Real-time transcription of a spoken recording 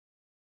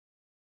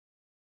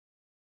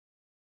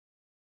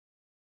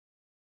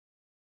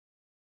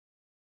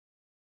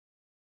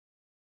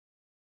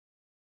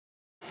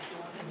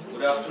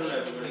Good afternoon,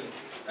 everybody,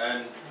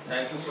 and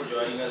thank you for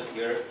joining us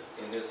here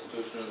in the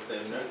institutional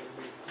seminar.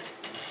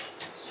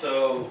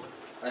 So,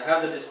 I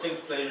have the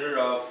distinct pleasure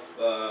of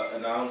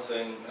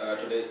announcing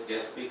today's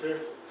guest speaker,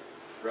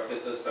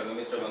 Professor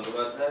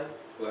Bandyopadhyay,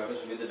 who happens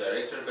to be the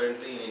director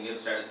currently in Indian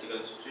Statistical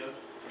Institute.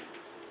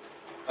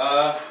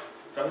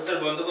 Professor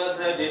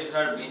Bandyopadhyay did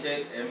her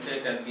BTech,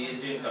 MTech and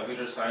PhD in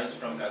Computer Science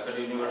from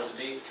Calcutta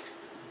University,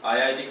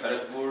 IIT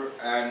Kharagpur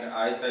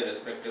and ISI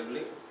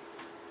respectively.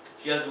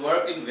 She has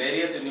worked in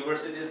various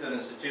universities and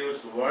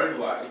institutes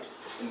worldwide,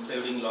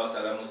 including Los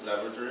Alamos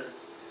Laboratory.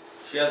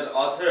 She has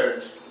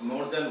authored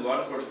more than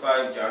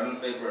 145 journal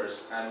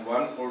papers and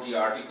 140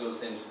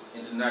 articles in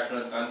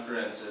international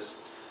conferences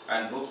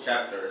and book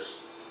chapters,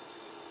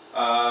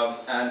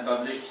 and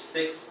published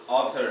 6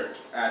 authored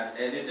and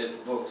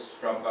edited books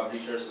from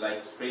publishers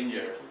like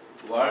Springer,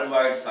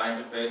 Worldwide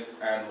Scientific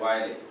and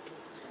Wiley.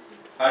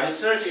 Her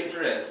research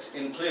interests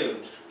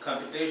include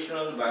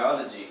computational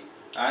biology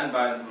and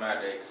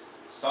bioinformatics,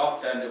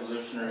 soft and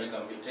evolutionary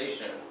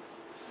computation,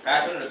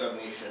 pattern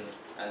recognition,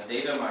 and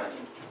data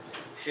mining.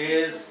 She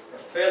is a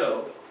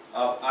fellow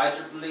of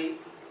IEEE,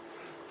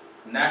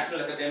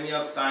 National Academy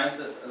of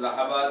Sciences,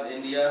 Allahabad,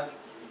 India,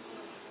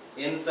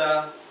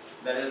 INSA,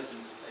 that is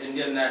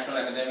Indian National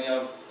Academy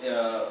of,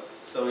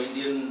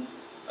 Indian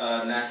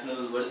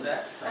National, what is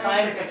that?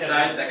 Science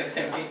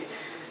Academy,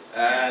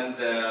 and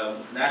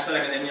National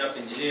Academy of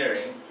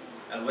Engineering,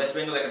 and West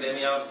Bengal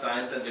Academy of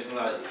Science and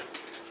Technology.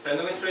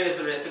 Sanghamitra is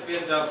the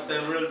recipient of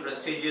several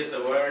prestigious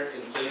awards,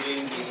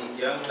 including the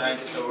Young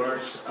Scientist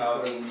Awards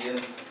of the Indian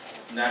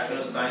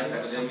National Science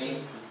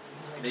Academy,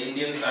 the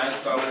Indian Science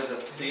Scholars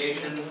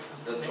Association,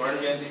 the Swarna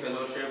Jayanti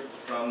Fellowship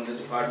from the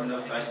Department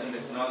of Science and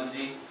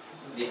Technology,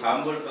 the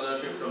Humboldt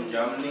Fellowship from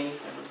Germany,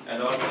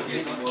 and also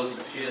J.C. Bose.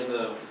 She is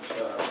a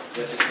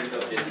recipient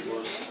of J.C.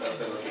 Bose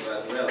Fellowship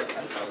as well in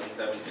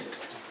 2017.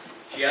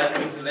 She has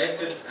been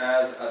selected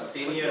as a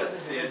Senior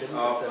Associate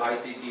of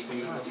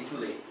ICTP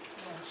Italy.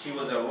 She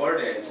was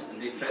awarded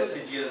the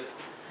prestigious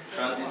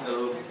Shanti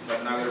Sarup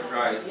Bhatnagar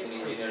Prize in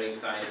Engineering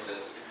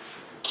Sciences.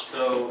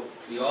 So,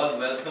 we all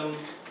welcome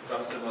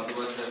Professor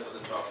Bandyopadhyay for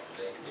the talk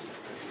today.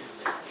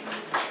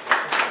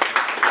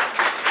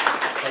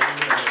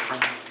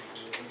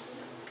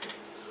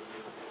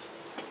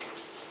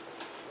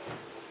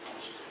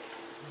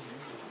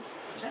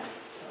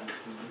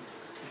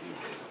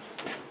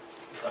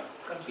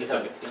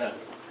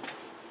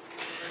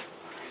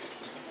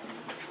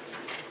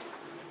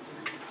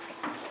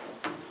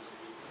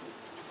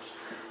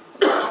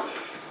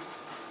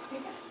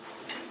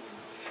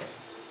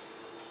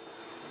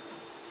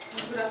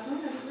 Good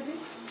afternoon, everybody.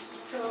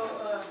 So,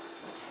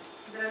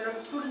 there are a lot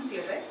of students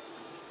here, right?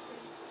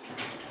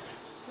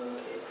 So,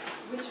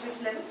 which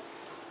level?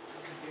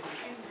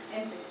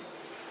 MTech.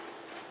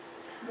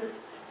 Good.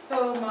 So,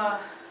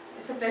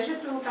 it's a pleasure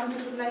to come to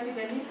IIT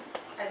Delhi.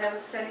 As I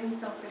was telling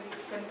somebody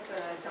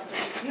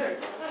here,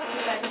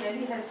 IIT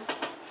Delhi has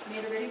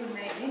made a very good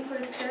name for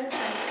itself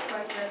and is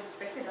quite well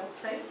respected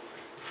outside.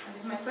 And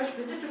this is my first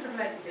visit to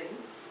IIT Delhi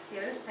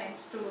here,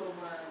 thanks to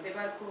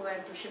Devarko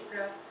and to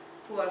Shipra,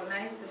 who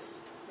organized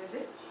this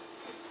visit.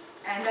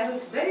 And I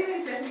was very,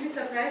 very pleasantly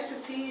surprised to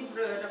see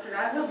Dr.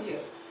 Raghav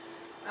here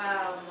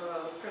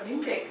from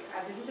InTech.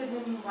 I visited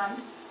him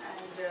once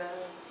and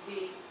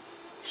we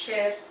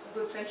shared a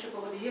good friendship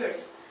over the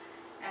years.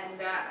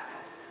 And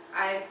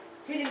I'm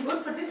feeling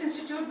good for this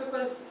institute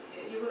because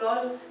you will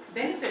all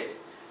benefit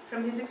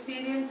from his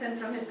experience and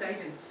from his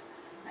guidance.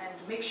 And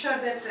make sure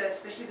that,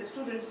 especially the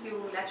students,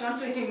 you latch on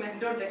to him and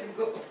don't let him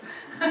go.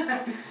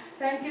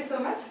 Thank you so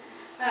much.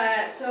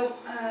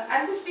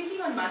 I'll be speaking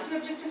on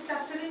multi-objective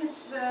clustering.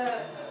 It's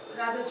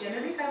rather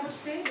generic, I would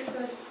say,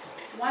 because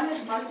one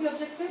is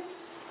multi-objective,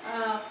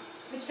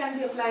 which can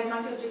be applied,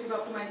 multi-objective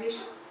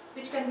optimization,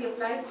 which can be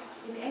applied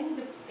in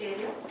any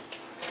area,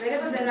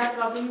 wherever there are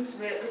problems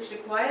which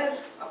require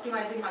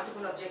optimizing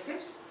multiple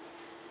objectives.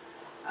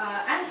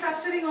 And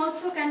clustering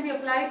also can be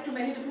applied to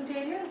many different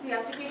areas. The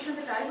application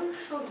that I will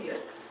show here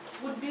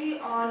would be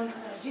on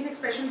gene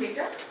expression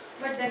data,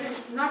 but that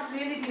is not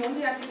really the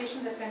only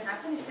application that can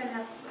happen.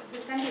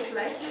 This can be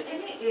applied to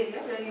any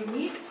area where you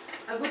need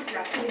a good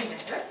clustering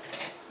method,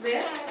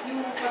 where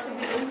you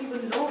possibly don't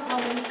even know how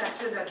many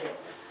clusters are there.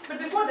 But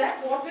before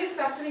that, what is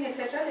clustering,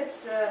 etc.,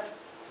 let's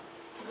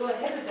go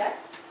ahead with that.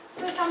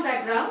 So some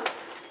background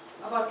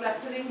about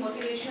clustering,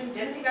 motivation,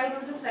 genetic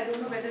algorithms. I don't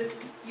know whether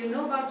you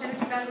know about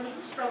genetic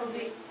algorithms.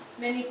 Probably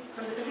many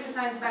from the computer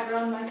science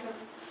background might have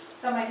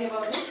some idea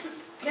about it.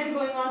 Then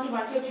going on to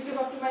multi-objective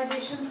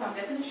optimization, some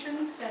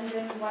definitions, and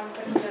then one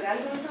particular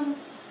algorithm,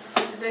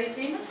 which is very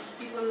famous.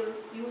 People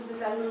use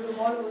this algorithm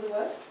all over the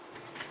world.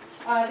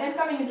 Then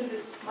coming into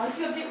this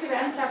multi-objective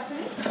and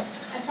clustering,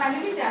 and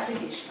finally the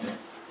application.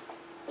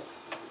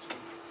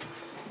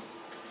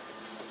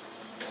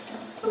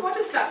 So what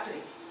is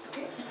clustering?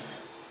 Okay.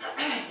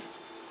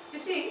 You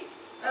see,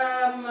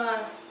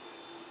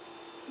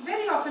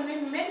 very often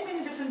in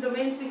many different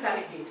domains we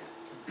collect data.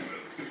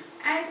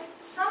 And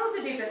some of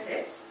the data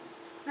sets,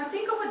 now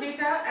think of a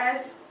data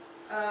as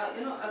a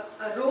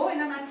row in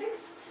a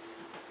matrix,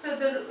 So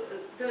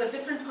the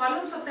different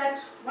columns of that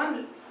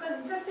one,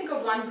 just think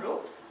of one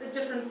row with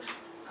different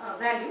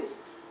values,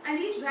 and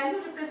each value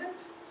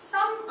represents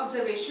some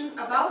observation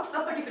about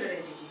a particular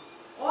entity.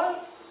 All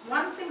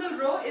one single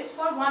row is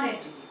for one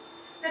entity.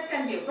 That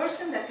can be a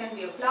person, that can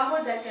be a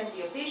flower, that can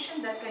be a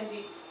patient, that can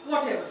be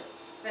whatever.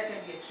 That can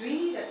be a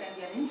tree, that can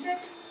be an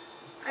insect.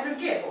 I don't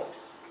care what.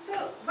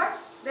 So, but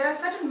there are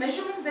certain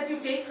measurements that you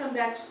take from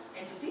that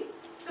entity.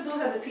 So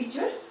those are the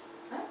features.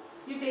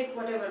 You take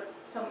whatever,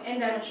 some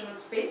n-dimensional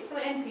space, so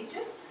n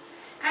features.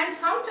 And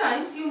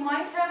sometimes you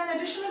might have an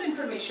additional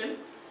information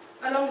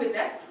along with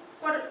that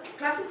for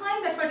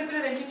classifying that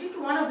particular entity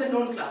to one of the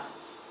known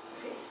classes.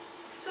 Okay?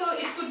 So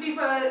it could be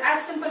for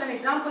as simple an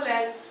example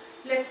as,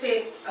 let's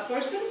say, a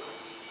person.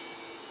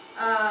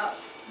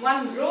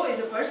 One row is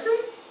a person,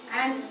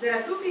 and there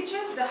are two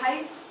features, the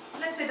height,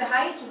 let's say the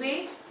height,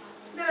 weight.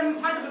 There are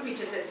multiple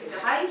features, let's say the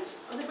height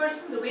of the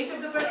person, the weight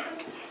of the person,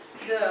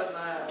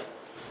 the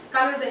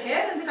color of the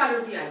hair, and the color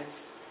of the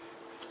eyes.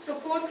 So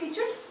 4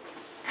 features,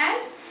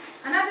 and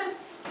another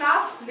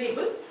class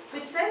label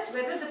which says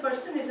whether the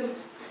person is a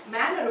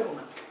man or a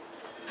woman.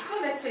 So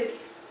let's say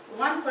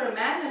 1 for a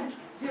man and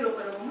 0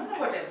 for a woman, or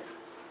whatever.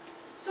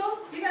 So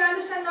you can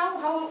understand now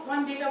how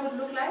one data would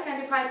look like,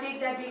 and if I take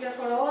that data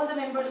for all the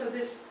members of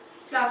this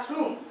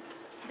classroom,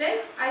 then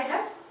I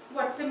have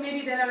what, so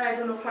maybe there are, I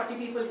don't know, 40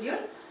 people here.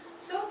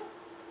 So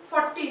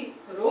 40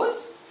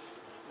 rows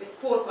with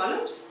 4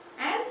 columns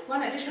and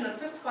one additional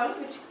 5th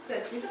column which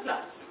tells me the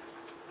class.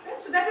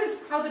 Right? So that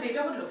is how the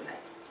data would look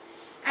like.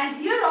 And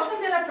here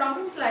often there are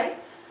problems like,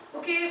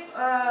 okay,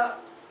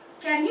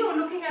 can you,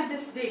 looking at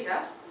this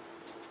data,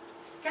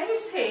 can you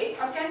say,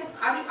 or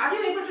are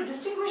you able to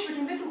distinguish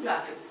between the 2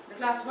 classes, the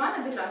class 1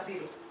 and the class 0,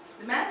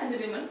 the man and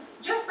the woman,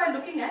 just by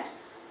looking at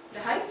the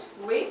height,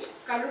 weight,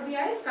 color of the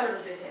eyes, color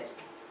of the hair.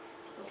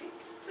 Okay?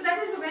 So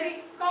that is a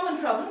very common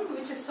problem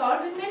which is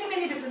solved in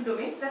many different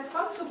domains. That's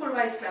called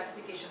supervised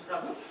classification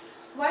problem.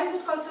 Why is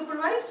it called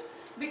supervised?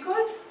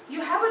 Because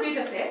you have a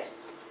data set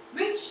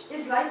which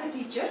is like a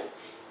teacher,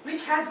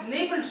 which has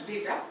labeled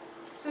data.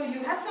 So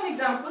you have some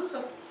examples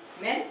of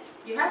men,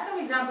 you have some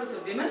examples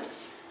of women,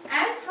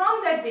 and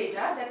from that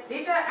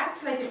data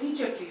acts like a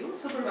teacher to you,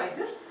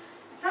 supervisor.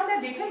 From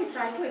that data you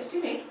try to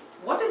estimate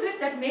what is it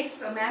that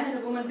makes a man and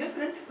a woman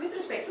different with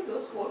respect to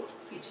those 4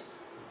 features.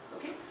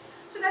 Okay?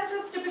 So that's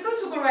a typical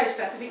supervised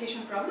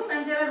classification problem,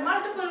 and there are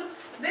multiple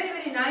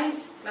very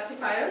nice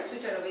classifiers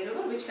which are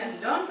available which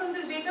can learn from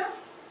this data,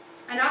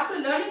 and after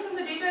learning from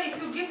the data,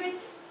 if you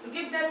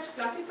give that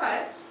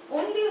classifier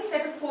only a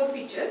set of 4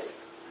 features,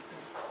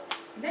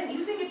 then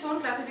using its own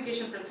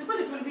classification principle,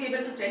 it will be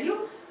able to tell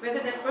you whether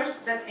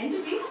that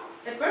entity,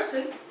 that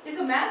person is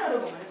a man or a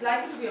woman, is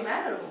likely to be a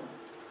man or a woman,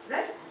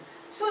 right?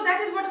 So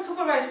that is what a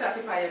supervised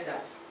classifier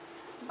does.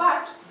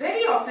 But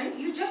very often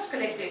you just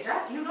collect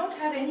data, you don't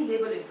have any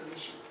label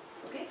information,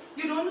 okay?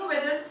 You don't know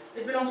whether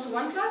it belongs to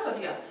one class or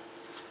the other.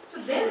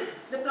 So then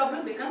the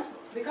problem becomes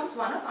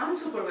one of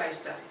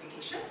unsupervised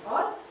classification,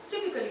 or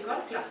typically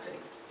called clustering,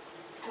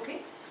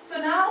 okay? So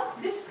now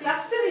this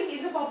clustering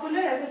is a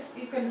popular, as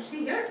you can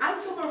see here,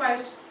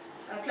 unsupervised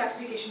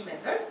classification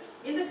method,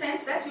 in the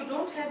sense that you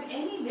don't have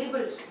any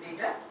labeled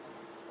data.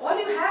 All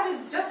you have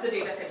is just the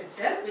data set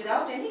itself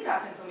without any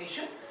class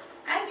information,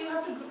 and you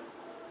have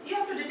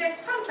to detect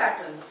some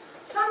patterns,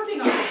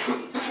 something of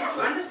it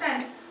to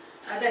understand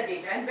that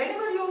data. And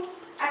whenever you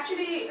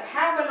actually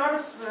have a lot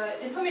of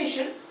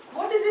information,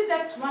 what is it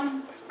that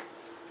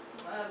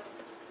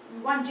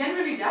one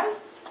generally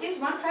does is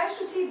one tries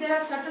to see if there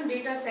are certain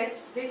data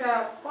sets,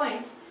 data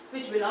points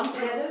which belong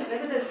together,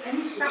 whether there is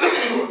any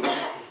structure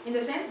in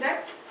the sense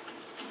that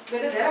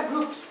whether there are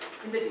groups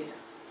in the data.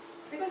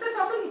 Because that's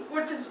often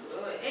what is,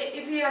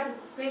 if we are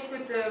faced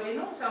with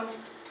some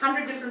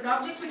 100 different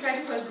objects, we try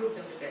to first group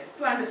them together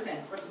to understand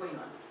what's going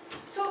on.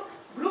 So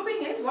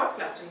grouping is what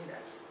clustering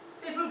does.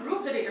 So it will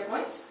group the data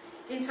points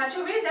in such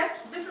a way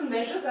that different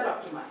measures are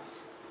optimized.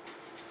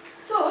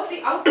 So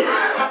the output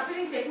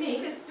clustering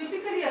technique is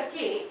typically a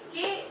K.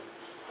 K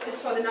is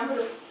for the number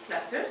of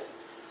clusters.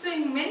 So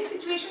in many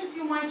situations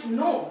you might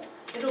know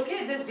that,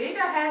 okay, this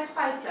data has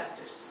 5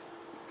 clusters,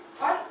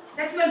 or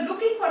that you are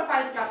looking for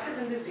 5 clusters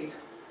in this data.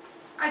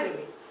 Either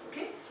way,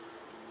 okay?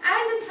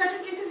 And in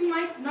certain cases you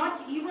might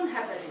not even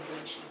have that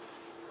information.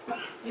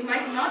 You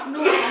might not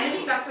know how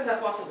many clusters are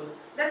possible.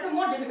 That's a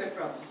more difficult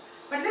problem.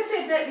 But let's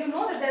say that you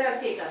know that there are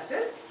K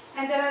clusters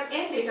and there are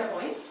n data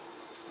points.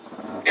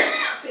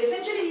 So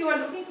essentially you are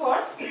looking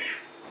for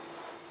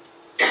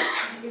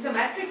is a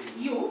matrix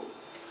U,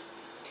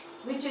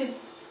 which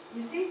is,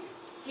 you see,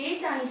 K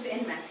times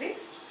n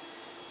matrix,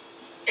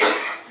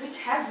 which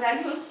has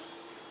values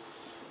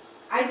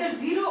either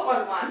 0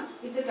 or 1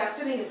 if the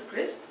clustering is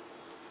crisp,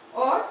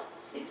 or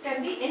it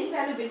can be any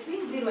value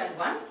between 0 and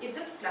 1 if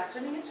the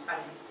clustering is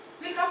fuzzy.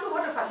 We'll come to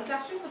what a fuzzy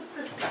clustering was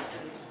crisp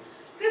clustering is.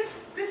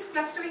 Crisp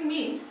clustering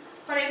means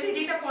for every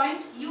data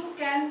point you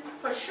can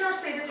for sure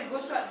say that it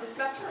goes to this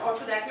cluster or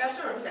to that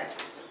cluster or to that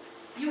cluster.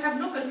 You have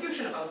no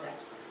confusion about that.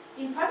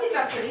 In fuzzy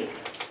clustering,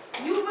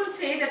 you will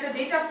say that a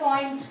data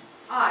point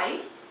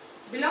I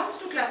belongs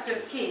to cluster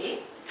K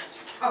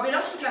or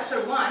belongs to cluster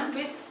 1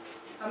 with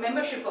a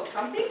membership of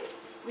something,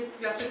 with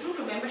cluster 2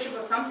 to membership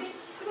of something.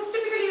 Because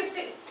typically you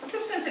say,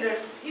 just consider,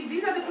 if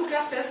these are the two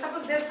clusters,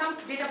 suppose there's some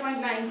data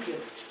point lying here,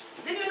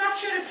 then you're not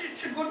sure if it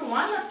should go to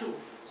 1 or 2.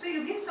 So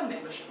you give some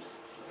memberships.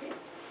 Okay?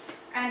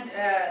 And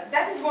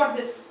that is what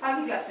this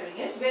fuzzy clustering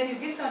is, where you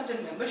give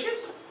certain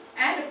memberships,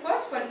 and of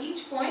course for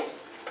each point,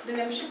 the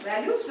membership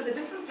values to the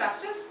different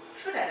clusters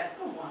should add up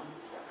to 1.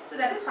 So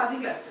that is fuzzy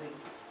clustering.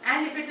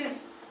 And if it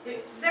is,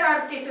 there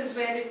are cases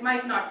where it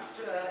might not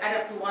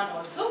add up to 1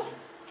 also,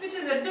 which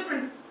is a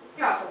different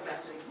class of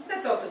clustering.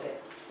 That's also there.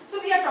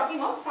 So we are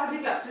talking of fuzzy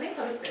clustering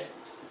for the present,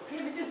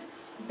 okay, which is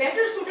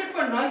better suited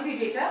for noisy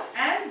data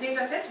and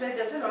data sets where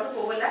there's a lot of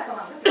overlap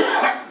among the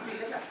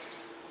data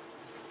clusters.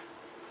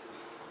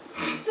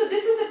 So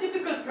this is a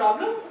typical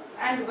problem,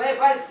 and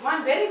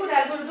one very good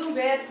algorithm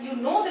where you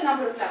know the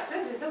number of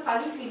clusters is the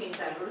fuzzy C-means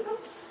algorithm.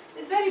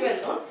 It's very well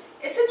known.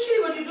 Essentially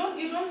what you don't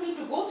need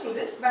to go through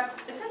this,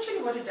 but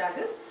essentially what it does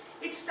is,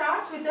 it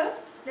starts with a,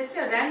 let's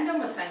say, a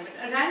random assignment,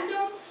 a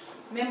random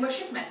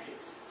membership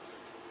matrix.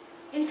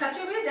 In such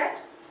a way that,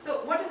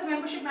 so what is the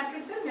membership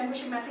matrix then?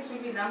 Membership matrix will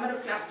be number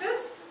of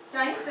clusters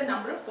times the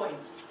number of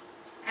points.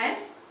 And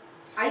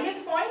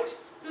ith point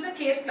to the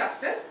kth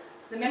cluster,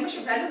 the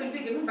membership value will be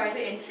given by the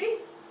entry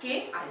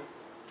ki.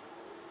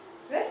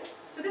 Right?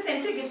 So this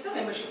entry gives the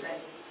membership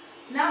value.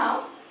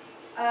 Now,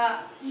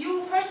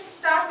 you first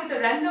start with a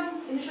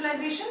random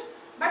initialization,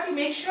 but you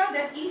make sure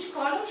that each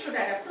column should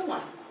add up to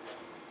 1.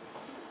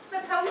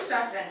 That's how you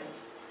start random.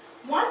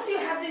 Once you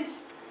have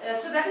this,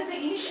 so that is the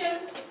initial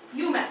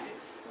U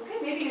matrix. Okay,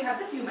 maybe you have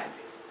this U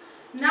matrix.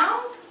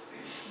 Now,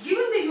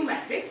 given the U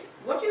matrix,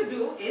 what you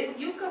do is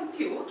you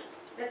compute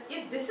that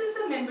if this is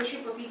the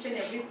membership of each and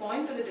every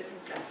point to the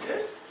different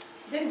clusters,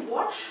 then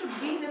what should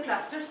be the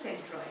cluster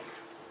centroid?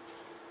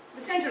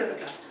 The center of the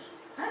cluster.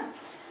 Huh?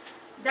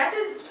 That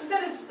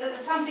is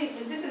something,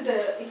 this is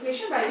the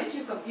equation by which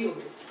you compute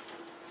this.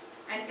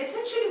 And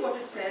essentially what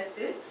it says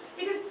is,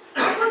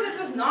 suppose it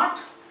was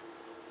not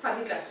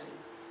fuzzy clustering.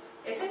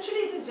 Essentially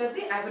it is just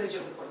the average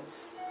of the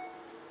points.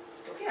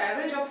 Okay,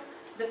 average of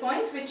the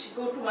points which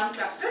go to one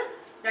cluster,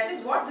 that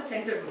is what the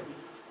center will be.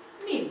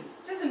 Mean,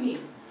 just the mean.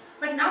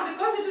 But now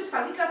because it is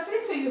fuzzy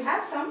clustering, so you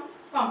have some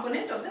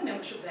component of the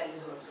membership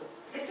values also.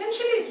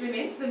 Essentially it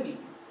remains the mean,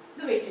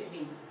 the weighted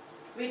mean,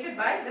 weighted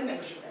by the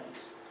membership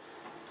values.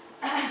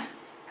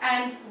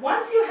 And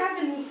once you have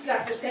the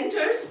cluster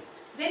centers,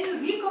 then you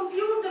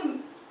recompute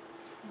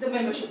the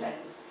membership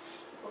values.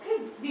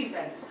 Okay, these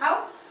values.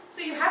 How?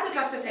 So you have the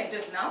cluster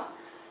centers now.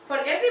 For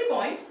every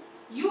point,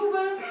 you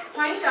will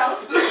find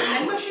out the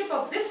membership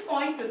of this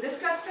point to this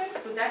cluster,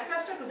 to that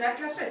cluster, to that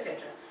cluster,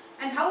 etc.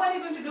 And how are you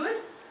going to do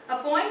it?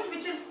 A point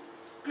which is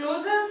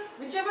closer,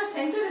 whichever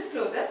center is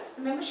closer,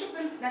 the membership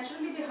will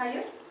naturally be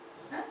higher.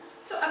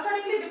 So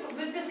accordingly,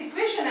 with this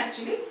equation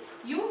actually,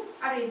 you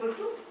are able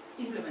to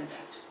implement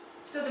that.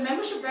 So the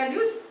membership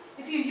values,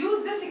 if you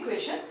use this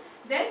equation,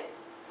 then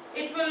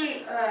it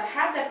will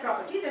have that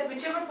property that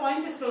whichever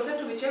point is closer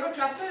to whichever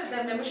cluster,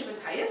 the membership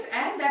is highest,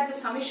 and that the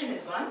summation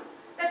is 1,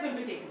 that will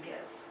be taken care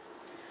of.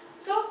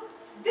 So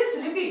this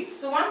repeats.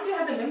 So once you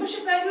have the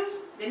membership values,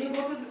 then you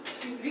go to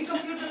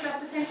recompute the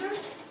cluster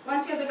centers.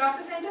 Once you have the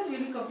cluster centers, you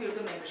recompute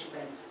the membership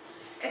values.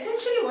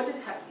 Essentially what is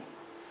happening?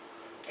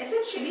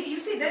 Essentially, you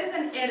see there is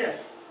an error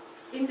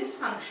in this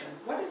function.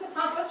 First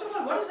of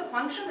all, what is the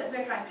function that we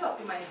are trying to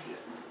optimize here?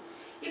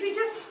 If we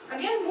just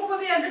again move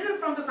away a little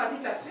from the fuzzy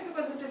clustering,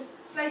 because it is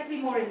slightly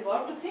more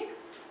involved to think,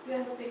 we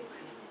have a paper.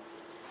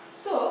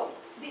 So,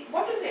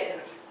 what is the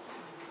error?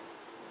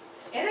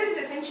 Error is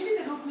essentially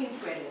the root mean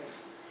square error.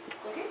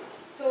 Okay?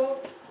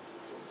 So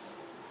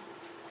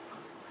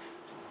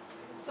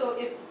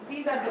if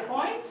these are the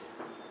points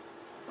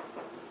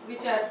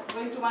which are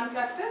going to one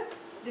cluster,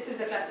 this is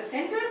the cluster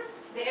center,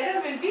 the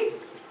error will be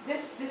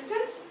this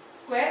distance,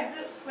 square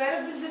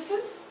of this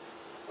distance,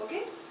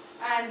 okay,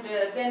 and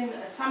then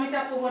sum it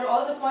up over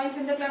all the points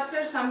in the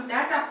cluster, sum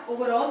that up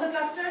over all the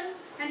clusters,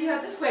 and you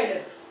have the square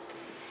error.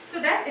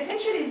 So that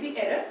essentially is the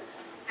error,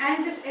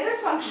 and this error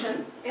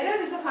function, error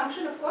is a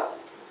function, of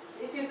course,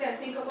 if you can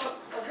think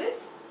of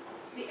this,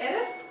 the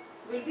error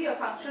will be a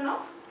function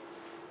of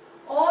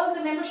all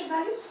the membership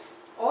values,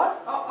 or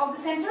of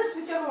the centers,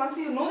 whichever. Once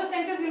you know the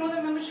centers, you know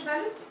the membership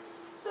values.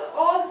 So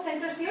all the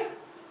centers here,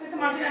 so it's a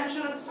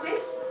multidimensional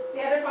space.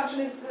 The error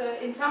function is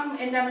in some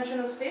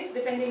n-dimensional space,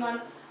 depending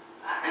on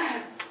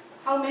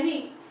how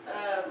many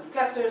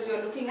clusters you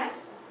are looking at,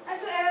 and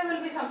so error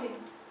will be something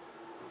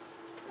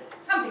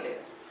like that.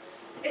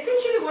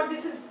 Essentially, what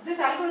this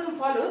algorithm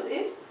follows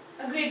is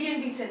a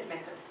gradient descent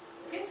method.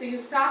 Okay, so you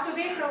start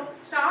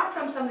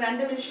from some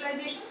random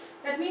initialization.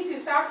 That means you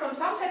start from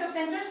some set of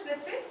centers.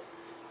 Let's say,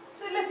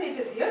 so let's say it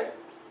is here.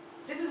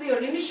 This is your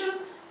initial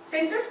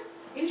center,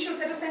 initial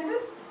set of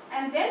centers,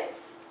 and then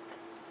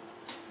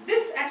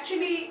this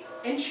actually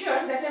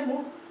ensures that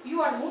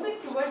you are moving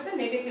towards the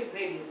negative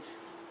gradient.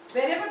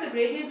 Wherever the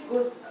gradient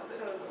goes,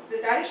 the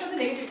direction of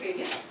the negative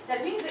gradient,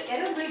 that means the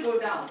error will go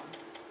down.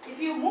 If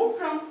you move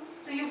from,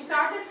 so you've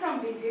started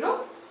from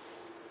V0,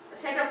 a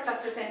set of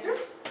cluster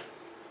centers,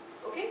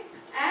 okay,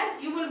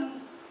 and you will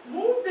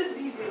move this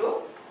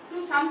V0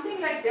 to something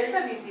like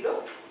delta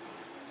V0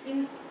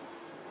 in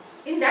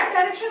that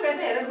direction where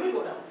the error will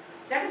go down.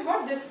 That is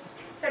what this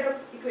set of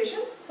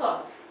equations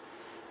solve.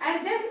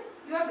 And then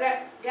you are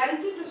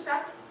guaranteed to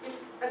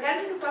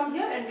come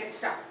here and get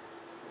stuck.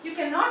 You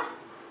cannot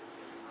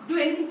do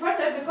anything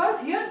further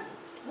because here,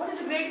 what is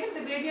the gradient?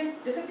 The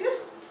gradient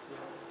disappears,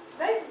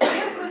 right?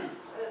 Here it was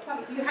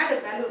you had a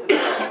value,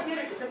 but here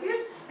it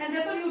disappears, and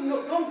therefore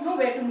you don't know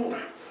where to move,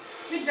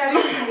 which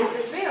direction to move,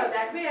 this way or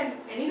that way, and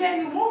anywhere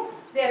you move,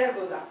 the error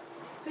goes up.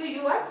 So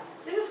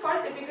this is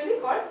typically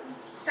called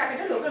stuck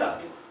at a local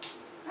optimum.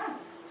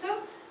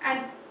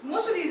 And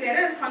most of these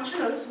error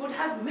functionals would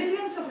have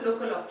millions of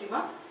local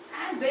optima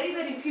and very,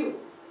 very few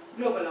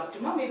global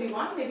optima, maybe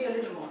one, maybe a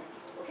little more.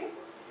 Okay?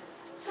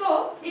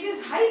 So it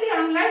is highly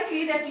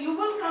unlikely that you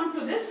will come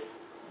to this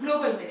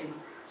global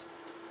minimum,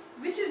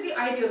 which is the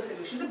ideal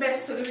solution, the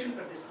best solution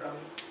for this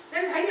problem.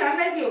 Then highly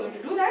unlikely you are going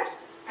to do that,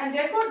 and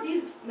therefore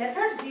these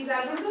methods, these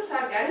algorithms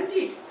are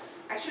guaranteed,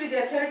 actually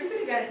they are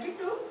theoretically guaranteed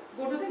to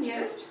go to the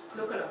nearest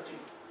local optimum.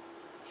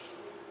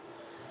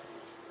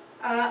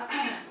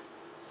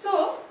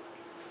 So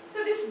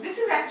this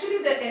is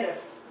actually the error.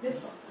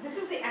 This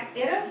is the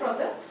error for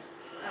the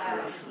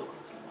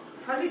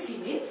fuzzy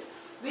C-means,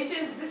 which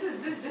is this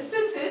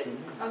distance is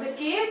of the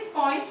kth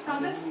point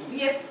from the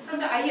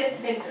ith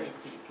center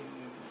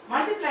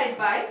multiplied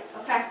by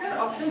a factor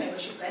of the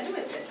membership value,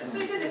 etc. So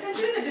it is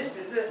essentially the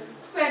distance, the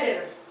squared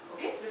error.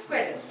 Okay, the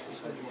squared error.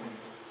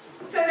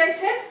 So as I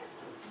said,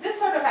 this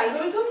sort of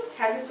algorithm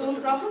has its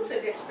own problems.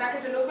 It gets stuck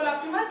at a local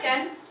optima.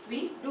 Can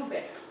we do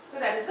better? So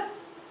that is the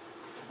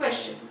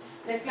question.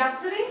 Then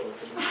clustering,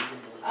 the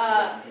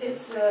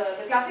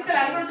classical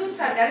algorithms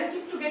are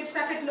guaranteed to get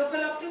stuck at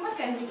local optima.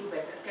 Can we do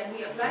better? Can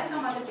we apply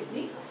some other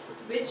technique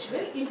which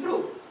will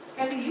improve?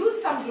 Can we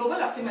use some global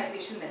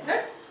optimization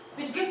method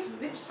which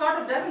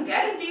sort of doesn't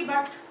guarantee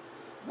but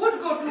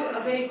would go to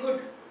a very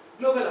good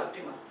global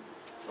optima?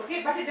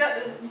 Okay, but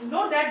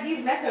note that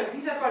these methods,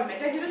 these are called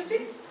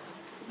meta-heuristics,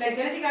 like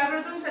genetic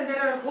algorithms, and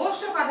there are a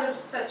host of other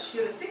such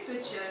heuristics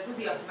which do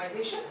the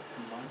optimization.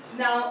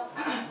 Now,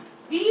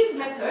 these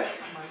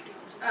methods,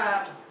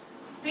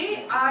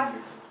 they are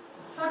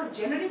sort of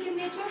generic in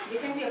nature. They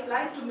can be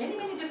applied to many,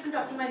 many different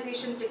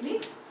optimization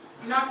techniques,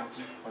 not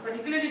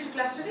particularly to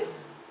clustering,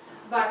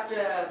 but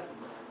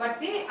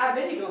they are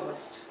very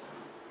robust.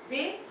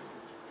 They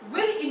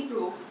will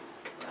improve.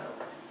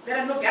 There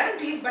are no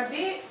guarantees, but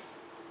they,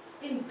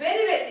 in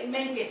very, very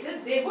many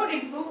cases, they would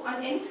improve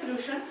on any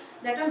solution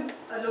that a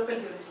local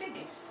heuristic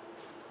gives.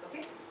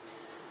 Okay,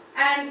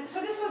 and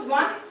so this was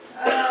one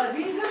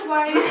reason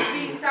why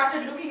we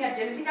started looking at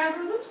genetic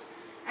algorithms,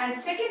 and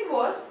second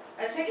why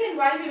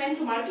we went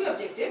to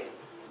multi-objective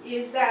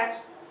is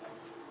that,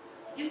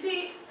 you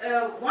see,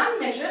 one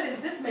measure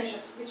is this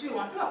measure which we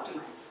want to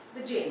optimize,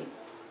 the J,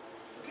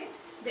 okay,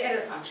 the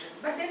error function.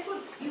 But then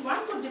one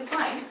could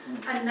define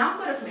a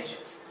number of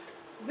measures.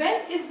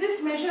 When is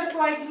this measure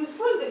quite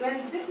useful?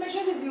 When this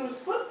measure is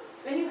useful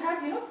when you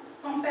have,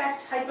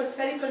 compact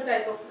hyperspherical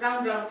type of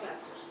round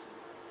clusters.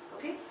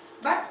 Okay,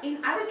 but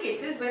in other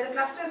cases where the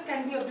clusters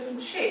can be of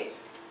different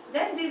shapes,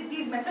 then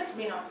these methods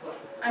may not work.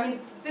 I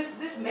mean,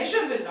 this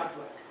measure will not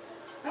work.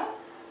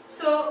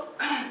 So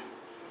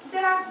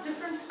there are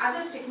different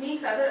other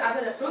techniques,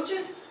 other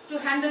approaches to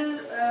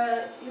handle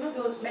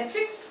those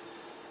metrics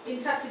in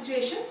such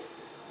situations.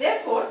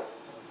 Therefore,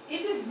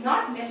 it is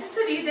not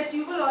necessary that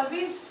you will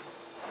always,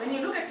 when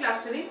you look at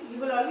clustering, you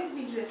will always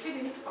be interested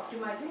in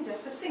optimizing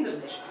just a single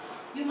measure.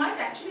 You might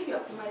actually be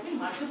optimizing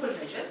multiple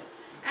measures,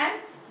 and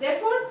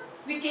therefore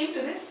we came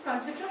to this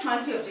concept of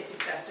multi-objective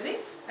clustering.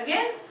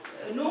 Again,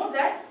 note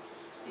that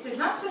it is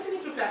not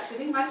specific to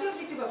clustering.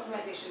 Multi-objective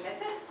optimization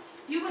methods,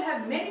 you will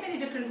have many, many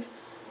different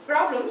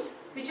problems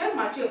which are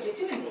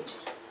multi-objective in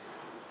nature.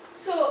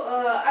 So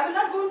I will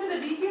not go into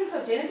the details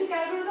of genetic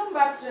algorithm,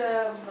 but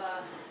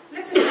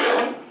let's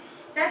assume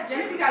that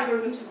genetic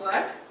algorithms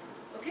work.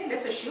 Okay,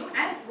 let's assume.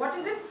 And what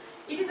is it?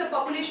 It is a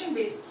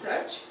population-based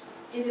search,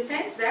 in the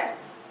sense that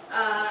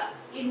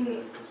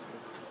in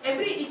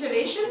every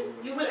iteration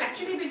you will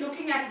actually be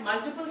looking at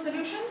multiple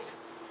solutions,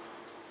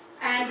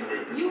 and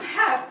you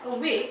have a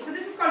way. So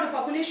this is called a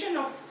population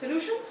of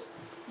solutions.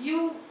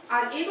 You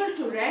are able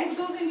to rank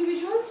those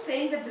individuals,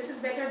 saying that this is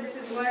better, this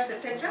is worse,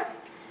 etc.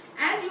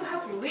 And you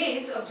have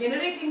ways of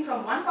generating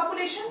from one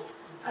population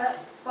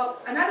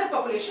another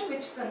population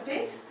which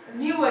contains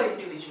newer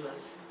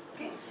individuals.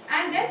 Okay?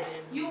 And then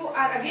you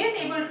are again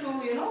able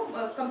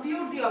to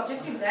compute the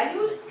objective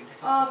value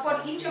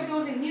for each of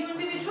those new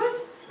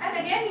individuals, and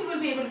again you will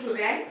be able to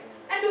rank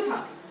and do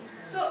something.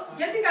 So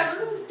genetic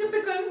algorithm is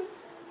typical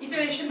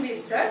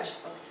iteration-based search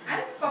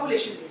and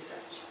population-based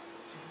search.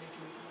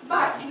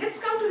 But let's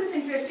come to this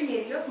interesting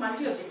area of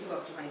multi-objective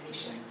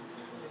optimization.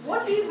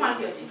 What is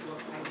multi-objective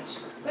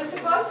optimization? First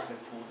of all,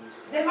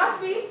 there must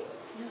be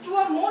two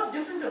or more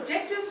different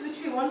objectives which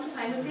we want to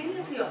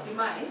simultaneously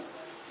optimize,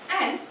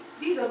 and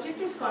these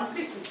objectives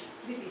conflict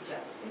with each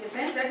other, in the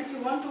sense that if you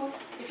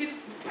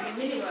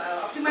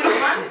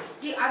optimize one,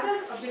 the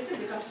other objective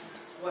becomes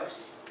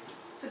worse.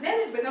 So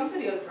then it becomes a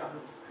real problem.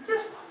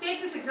 Just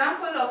take this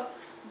example of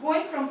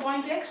going from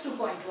point X to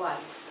point Y.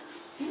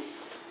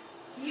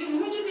 You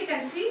immediately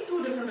can see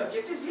two different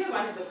objectives here.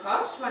 One is the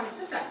cost, one is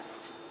the time.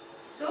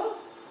 So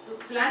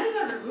planning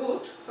a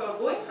route for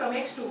going from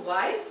X to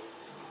Y,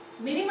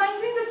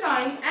 minimizing the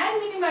time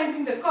and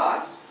minimizing the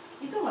cost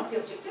is a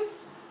multi-objective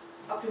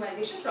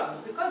optimization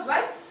problem. Because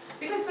why?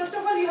 Because first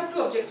of all you have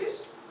two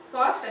objectives,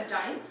 cost and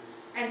time,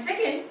 and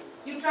second,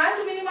 you try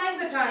to minimize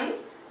the time,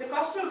 the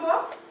cost will go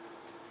up.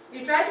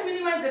 You try to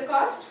minimize the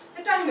cost,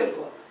 the time will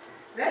go up,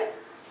 right?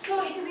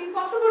 So it is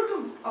impossible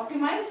to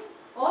optimize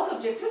all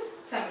objectives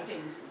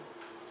simultaneously.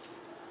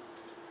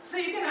 So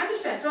you can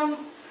understand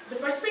from the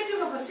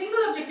perspective of a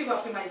single objective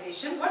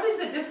optimization, what is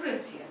the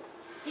difference here?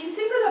 In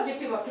single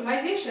objective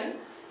optimization,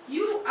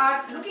 you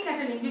are looking at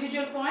an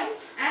individual point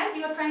and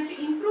you are trying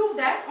to improve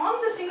that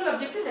on the single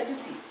objective that you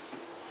see.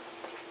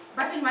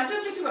 But in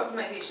multi-objective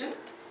optimization,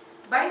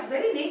 by its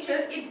very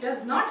nature, it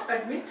does not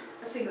admit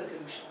a single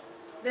solution.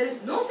 There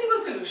is no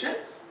single solution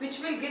which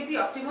will give the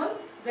optimal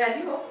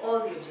value of all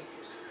the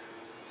objectives.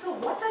 So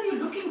what are you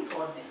looking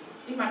for then?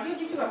 In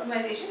multi-objective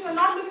optimization, you are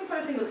not looking for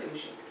a single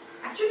solution.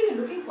 Actually, you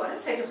are looking for a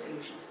set of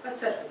solutions, a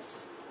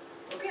surface.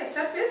 Okay, a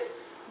surface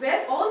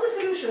where all the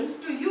solutions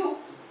to you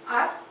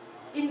are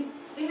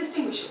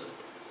indistinguishable.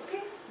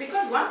 Okay,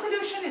 because one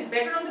solution is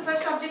better on the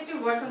first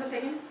objective, worse on the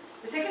second.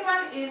 The second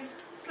one is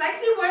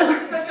slightly worse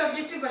on the first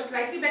objective, but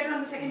slightly better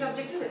on the second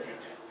objective, etc.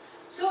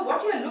 So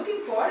what you are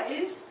looking for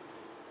is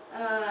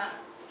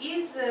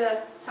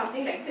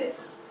something like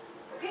this.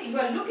 Okay, you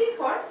are looking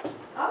for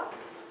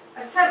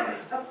a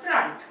surface, a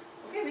front,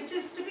 okay, which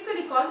is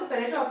typically called the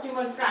Pareto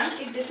optimal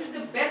front if this is the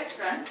best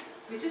front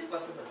which is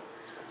possible.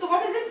 So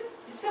what is it?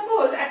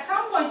 Suppose at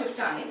some point of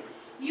time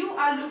you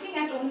are looking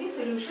at only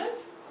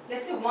solutions,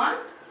 let's say 1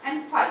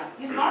 and 5.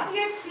 You have not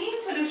yet seen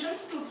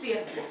solutions 2, 3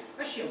 and 4.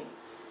 Assume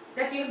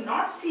that you have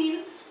not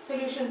seen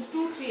solutions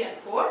 2, 3 and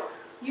 4.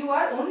 You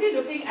are only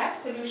looking at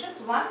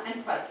solutions 1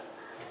 and 5.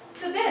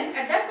 So then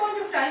at that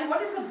point of time,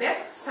 what is the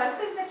best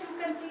surface that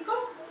you can think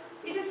of?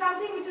 It is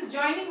something which is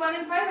joining 1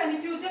 and 5, and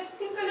if you just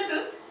think a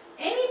little,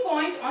 any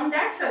point on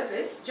that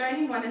surface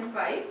joining 1 and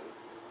 5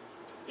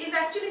 is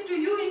actually to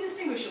you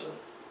indistinguishable.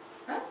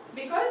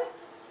 Because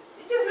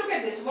just look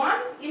at this,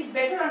 1 is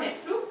better on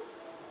F2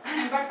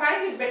 but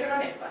 5 is better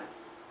on F1.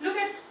 Look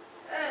at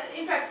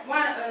in fact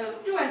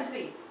 2 and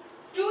 3.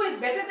 2 is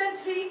better than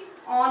 3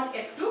 on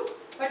F2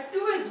 but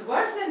 2 is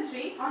worse than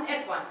 3 on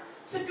F1.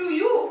 So to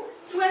you,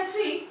 2 and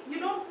 3, you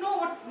don't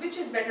know which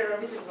is better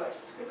or which is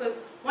worse, because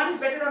one is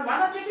better on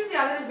one objective, the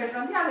other is better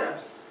on the other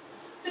objective.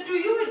 So to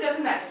you it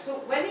doesn't matter.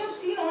 So when you have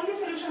seen only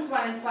solutions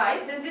 1 and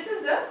 5, then this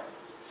is the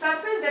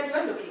surface that you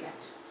are looking at.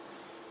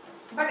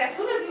 But as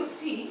soon as you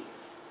see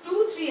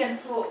 2, 3 and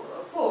 4,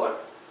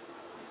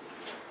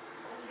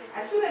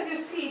 as soon as you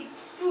see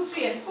 2,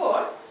 3 and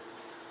 4,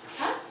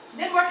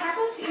 then what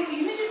happens? You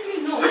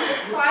immediately know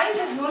that 5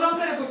 is no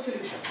longer a good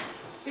solution,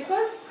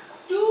 because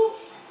 2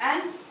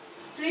 and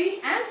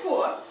 3 and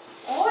 4,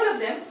 all of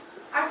them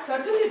are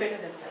certainly better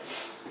than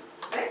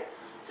 5, right?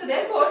 So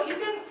therefore, you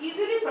can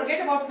easily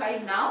forget about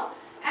 5 now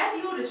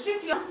and you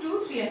restrict your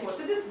 2, 3 and 4.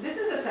 So this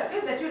is a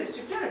surface that you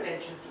restrict your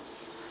attention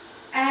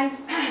to. And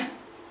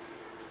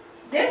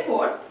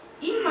therefore,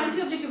 in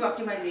multi-objective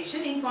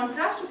optimization, in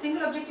contrast to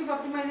single objective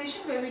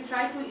optimization where we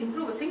try to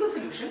improve a single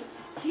solution,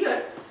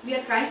 here we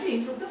are trying to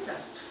improve the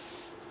front.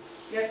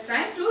 We are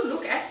trying to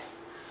look at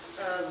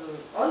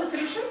all the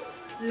solutions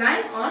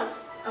lying on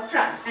a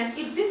front, and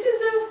if this is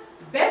the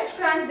best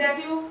front that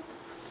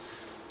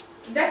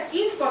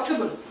is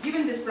possible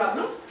given this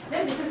problem,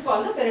 then this is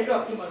called the Pareto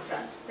optimal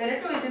front.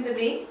 Pareto is in the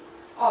name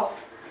of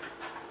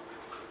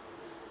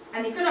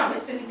an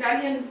economist, an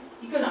Italian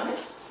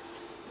economist,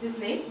 this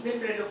name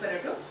Vilfredo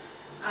Pareto,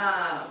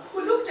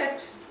 who looked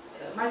at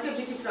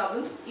multi-objective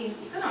problems in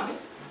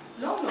economics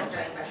long time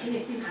back in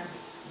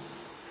 1800s.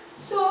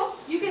 So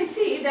you can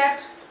see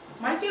that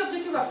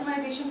multi-objective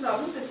optimization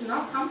problems is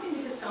not something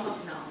which has come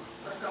up now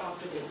or come up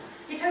today.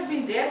 It has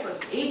been there for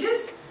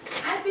ages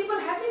and people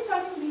have been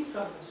solving these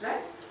problems,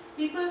 right?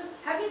 People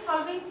have been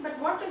solving, but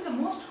what is the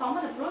most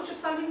common approach of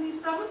solving these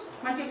problems,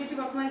 multi-objective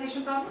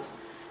optimization problems?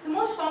 The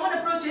most common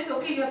approach is,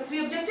 okay, you have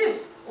 3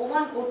 objectives,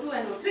 O1, O2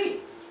 and O3.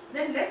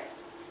 Then let's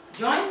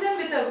join them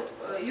with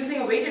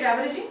using a weighted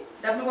averaging,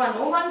 W1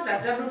 O1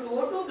 plus W2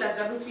 O2 plus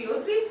W3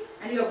 O3,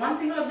 and you have one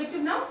single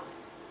objective now.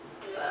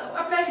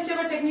 Apply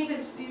whichever technique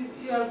is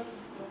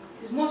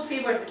most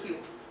favored with you.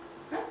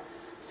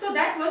 So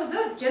that was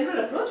the general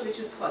approach which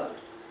was followed.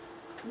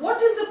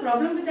 What is the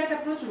problem with that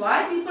approach?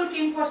 Why people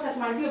came for such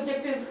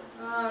multi-objective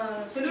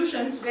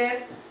solutions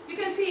where you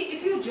can see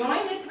if you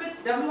join it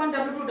with W1,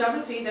 W2,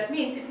 W3, that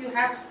means if you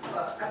have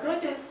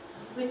approaches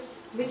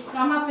which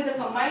come up with a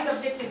combined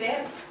objective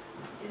F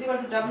is equal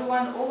to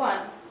W1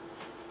 O1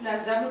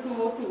 plus W2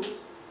 O2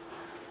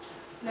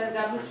 plus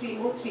W3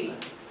 O3,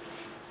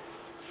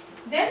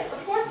 then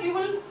of course you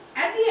will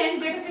at the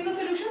end get a single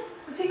solution,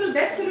 a single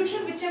best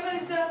solution, whichever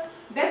is the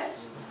best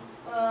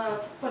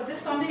for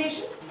this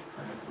combination.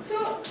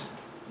 So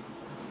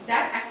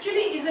that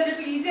actually is a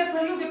little easier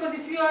for you, because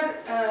if you are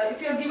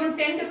given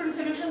 10 different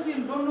solutions, you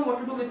don't know what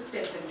to do with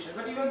 10 solutions.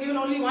 But if you are given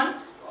only one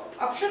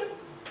option,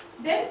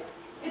 then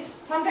it's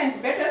sometimes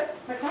better,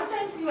 but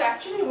sometimes you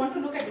actually want to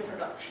look at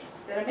different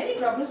options. There are many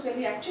problems where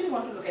we actually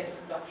want to look at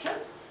different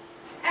options,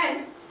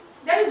 and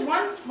that is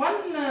one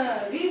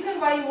reason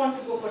why you want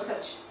to go for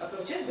such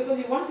approaches, because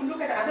you want to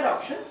look at other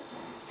options.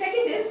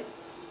 Second is,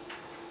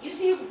 you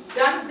see, you've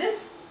done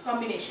this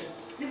combination.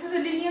 This is a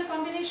linear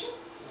combination.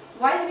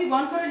 Why have you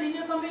gone for a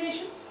linear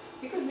combination?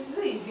 Because this is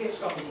the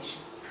easiest combination.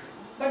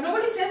 But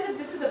nobody says that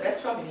this is the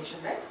best combination,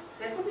 right?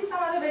 There could be some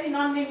other very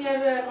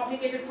non-linear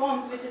complicated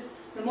forms which is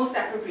the most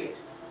appropriate.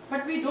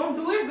 But we don't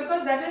do it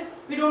because that is,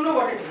 we don't know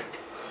what it is.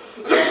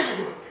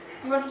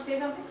 You want to say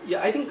something?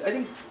 Yeah, I think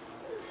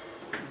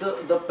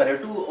the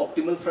Pareto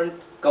optimal front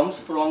comes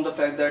from the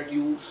fact that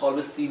you solve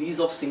a series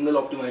of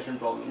single optimization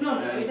problems. No,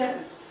 it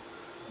doesn't.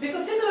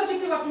 Because single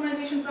objective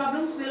optimization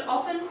problems will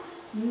often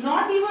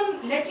not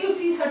even let you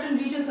see certain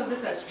regions of the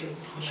search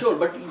space. Sure,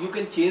 but you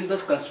can change the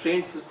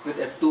constraint with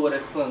F2 or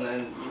F1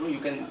 and you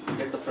can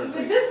get the front.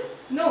 With this,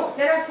 no,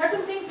 there are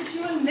certain things which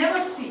you will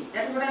never see.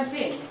 That is what I am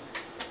saying.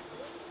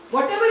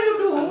 Whatever you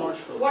do,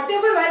 sure.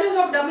 whatever values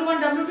of W1,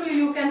 W2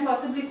 you can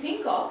possibly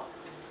think of,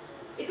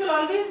 it will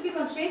always be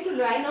constrained to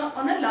line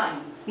on a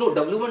line. No,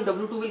 W1,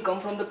 W2 will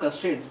come from the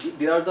constraint.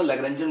 They are the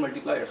Lagrangian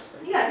multipliers.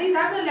 Right? Yeah, these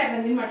are the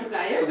Lagrangian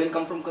multipliers. So they'll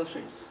come from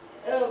constraints.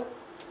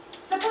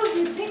 Suppose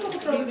you think of a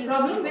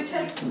problem which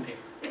has,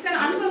 it's an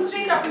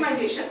unconstrained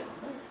optimization.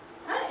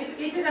 If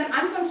it is an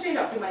unconstrained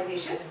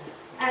optimization,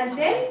 and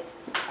then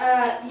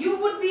you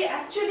would be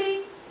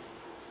actually,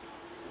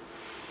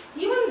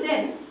 even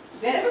then,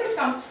 wherever it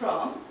comes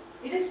from,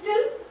 it is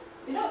still,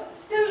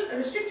 still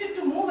restricted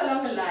to move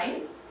along a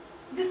line.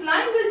 This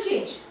line will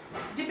change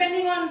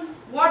depending on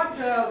what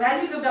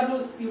values of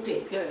W's you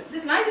take. Yeah.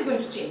 This line is going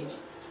to change,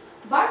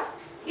 but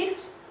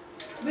it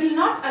will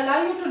not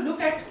allow you to look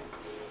at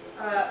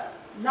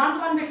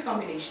non-convex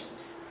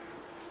combinations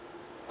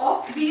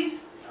of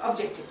these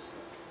objectives.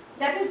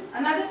 That is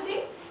another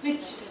thing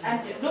which,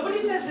 and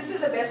nobody says this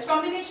is the best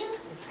combination.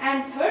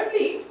 And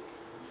thirdly,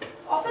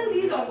 often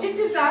these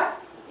objectives are,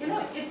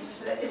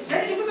 it's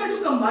very difficult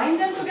to combine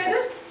them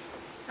together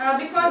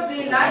because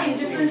they lie in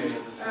different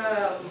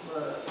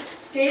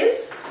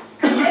scales,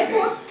 and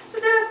therefore, so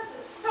there are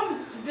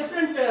some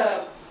different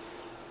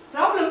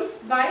problems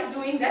by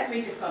doing that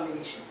weighted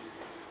combination.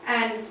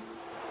 And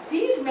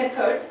these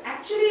methods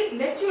actually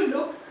let you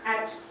look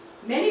at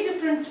many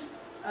different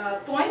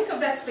points of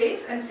that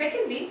space, and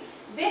secondly,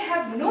 they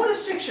have no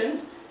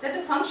restrictions that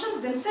the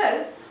functions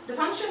themselves, the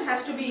function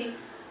has to be,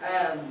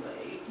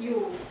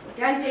 you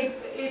can take,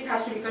 it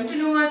has to be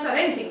continuous or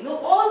anything. No,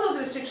 all those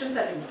restrictions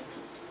are removed.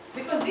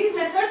 Because these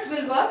methods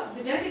will work,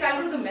 the genetic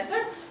algorithm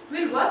method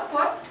will work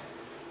for,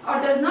 or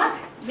does not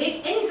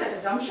make any such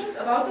assumptions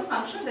about the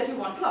functions that you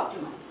want to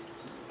optimize.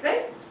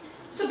 Right?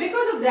 So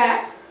because of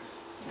that,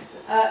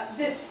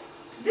 this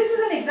is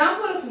an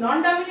example of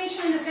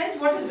non-domination in the sense,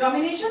 what is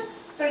domination?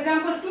 For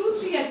example, 2,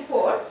 3 and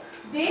 4,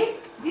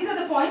 these are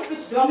the points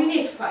which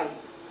dominate 5.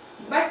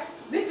 But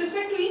with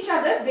respect to each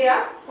other, they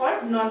are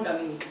called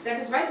non-dominating. That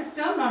is why this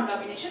term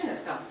non-domination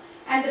has come.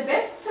 And the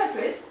best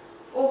surface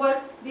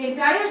over the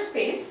entire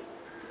space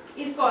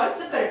is called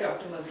the Pareto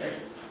optimal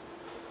surface.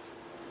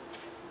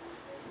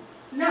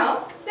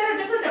 Now, there are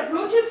different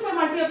approaches for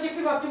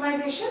multi-objective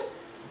optimization.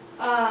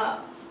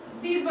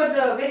 These were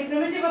the very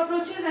primitive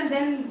approaches, and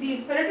then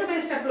these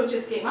Pareto-based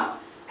approaches came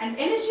up. And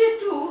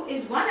NSGA2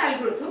 is one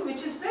algorithm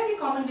which is very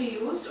commonly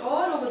used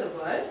all over the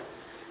world.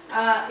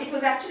 It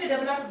was actually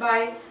developed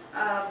by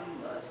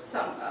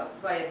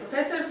by a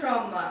professor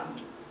from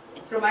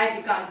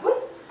IIT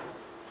Kanpur,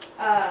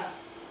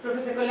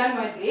 Professor Kalyan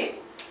Dev,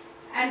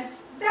 and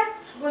that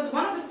was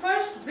one of the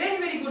first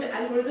very good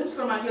algorithms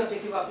for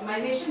multi-objective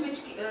optimization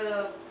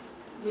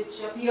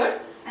which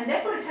appeared, and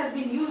therefore it has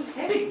been used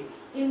heavily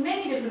in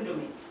many different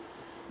domains.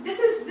 This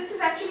is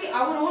actually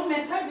our own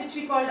method, which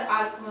we called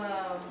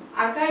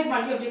archived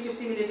multi-objective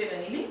simulated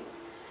annealing,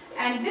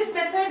 and this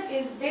method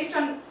is based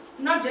on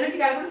not genetic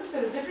algorithms, so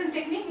a different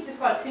technique which is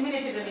called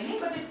simulated annealing,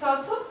 but it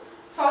also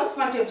solves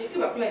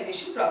multi-objective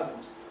optimization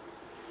problems.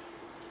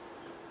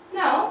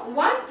 Now,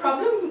 one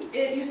problem,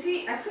 you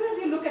see, as soon as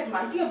you look at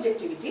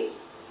multi-objectivity,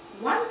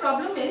 one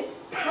problem is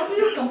how do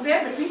you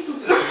compare between two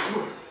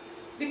solutions?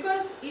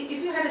 Because if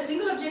you had a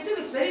single objective,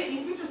 it's very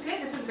easy to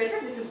say this is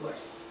better, this is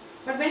worse.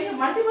 But when you have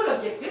multiple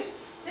objectives,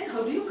 then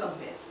how do you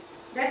compare?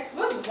 That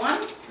was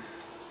one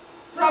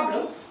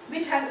problem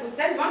which has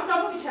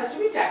to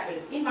be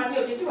tackled in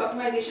multi-objective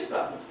optimization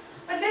problem.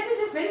 But let me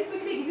just very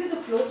quickly give you the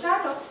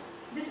flowchart of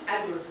this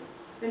algorithm,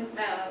 the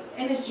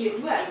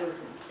NSGA2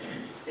 algorithm.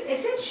 So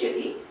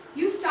essentially,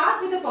 you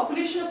start with a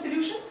population of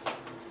solutions,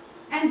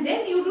 and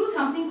then you do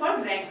something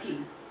called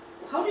ranking.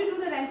 How do you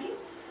do the ranking?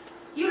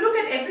 You look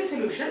at every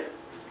solution,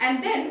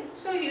 and then,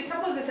 so you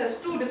suppose this has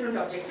two different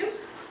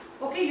objectives.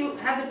 Okay, you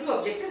have the two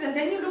objectives, and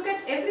then you look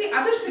at every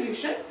other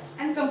solution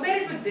and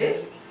compare it with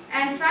this,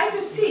 and try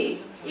to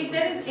see if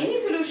there is any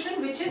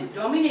solution which is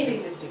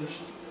dominating this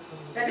solution.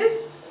 That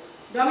is,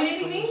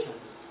 dominating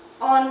means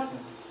on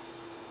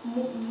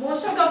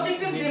most of the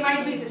objectives they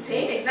might be the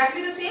same,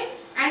 exactly the same,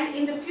 and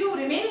in the few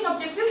remaining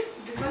objectives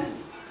this one is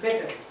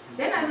better.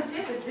 Then I will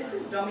say that this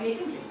is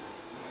dominating this.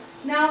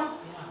 Now,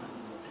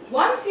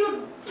 once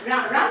you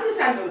run this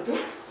algorithm,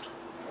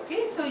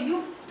 okay, so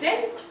you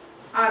then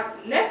are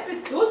left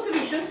with those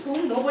solutions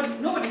whom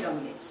nobody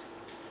dominates.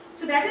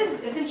 So that is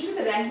essentially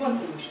the rank 1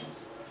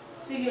 solutions.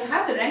 So you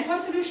have the rank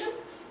 1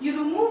 solutions, you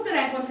remove the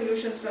rank 1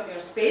 solutions from your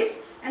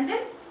space and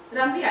then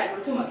run the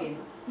algorithm again.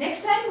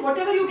 Next time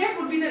whatever you get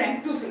would be the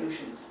rank 2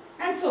 solutions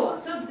and so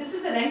on. So this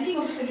is the ranking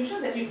of the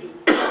solutions that you do.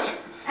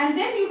 And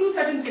then you do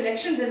certain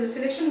selection. There is a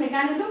selection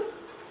mechanism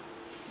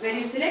where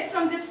you select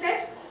from this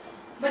set.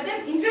 But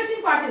then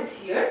interesting part is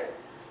here,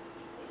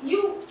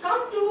 you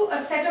come to a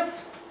set of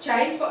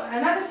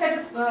another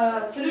set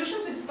of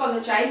solutions which is called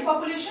the child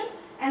population,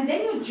 and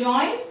then you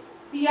join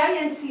Pi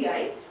and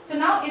Ci. So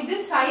now if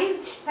this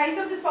size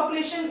of this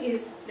population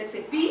is, let's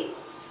say, P,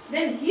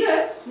 then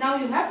here now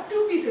you have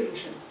 2P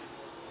solutions.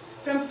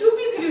 From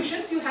 2P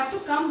solutions you have to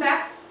come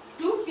back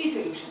to P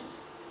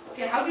solutions.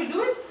 Okay, how do you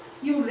do it?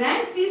 You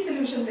rank these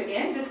solutions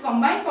again, this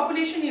combined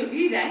population you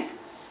re-rank,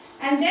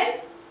 and then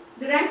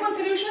the rank 1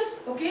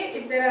 solutions, okay,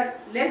 if there are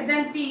less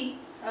than P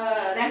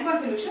rank 1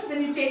 solutions,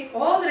 then you take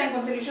all the rank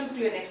 1 solutions to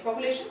your next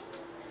population,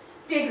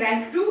 take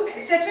rank 2,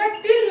 etc.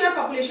 till your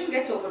population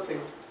gets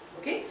overfilled,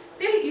 okay,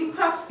 till you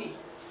cross P.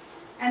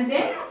 And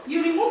then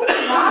you remove the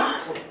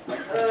last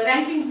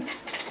ranking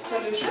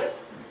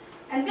solutions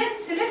and then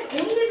select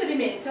only the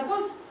remaining.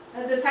 Suppose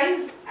the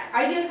size,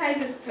 ideal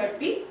size is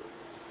 30,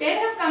 10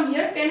 have come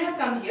here, 10 have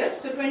come here,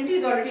 so 20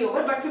 is already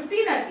over, but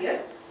 15 are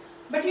here,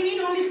 but you need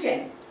only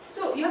 10.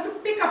 So you have to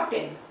pick up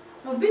 10.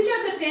 Now which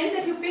are the 10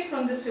 that you pick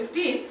from this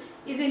 15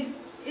 is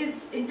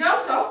in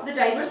terms of the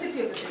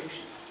diversity of the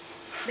solutions.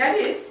 That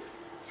is,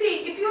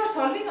 see, if you are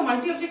solving a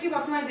multi-objective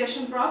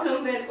optimization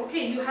problem where,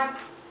 okay, you have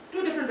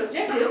two different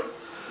objectives,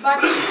 but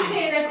if you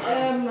say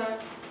that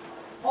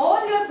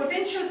all your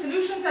potential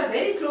solutions are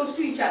very close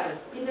to each other,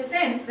 in the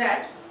sense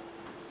that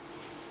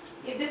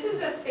if this is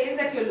the space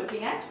that you are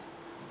looking at,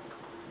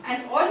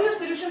 and all your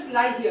solutions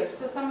lie here,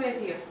 so somewhere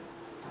here,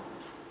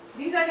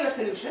 these are your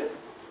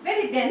solutions,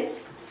 very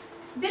dense,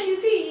 then you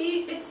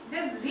see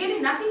there's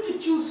really nothing to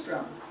choose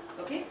from,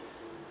 okay.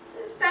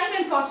 There's time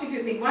and cost if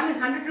you think. One is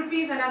 100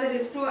 rupees, another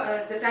is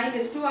the time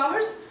is 2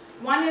 hours,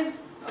 one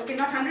is, okay,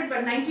 not 100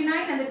 but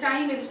 99, and the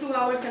time is 2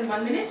 hours and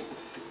 1 minute.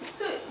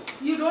 So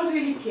you don't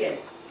really care.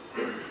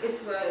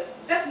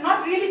 That's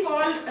not really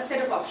called a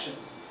set of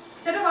options.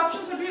 Set of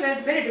options would be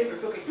very, very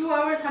different. Okay, 2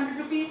 hours,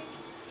 100 rupees,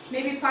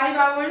 maybe 5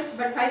 hours,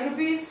 but 5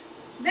 rupees,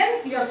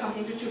 then you have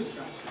something to choose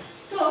from.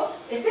 So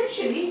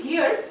essentially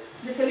here,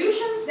 the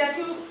solutions that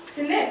you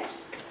select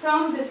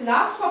from this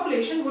last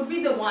population would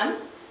be the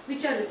ones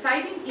which are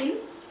residing in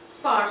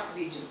sparse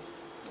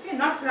regions, okay,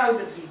 not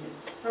crowded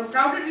regions. From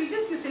crowded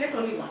regions you select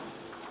only one,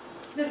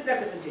 the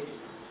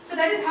representative. So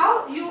that is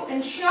how you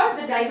ensure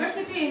the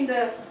diversity in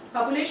the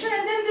population,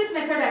 and then this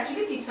method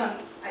actually keeps on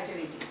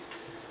iterating.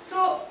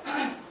 So,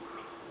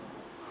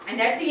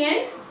 and at the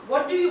end,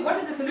 what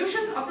is the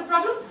solution of the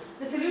problem?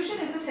 The solution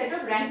is the set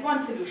of rank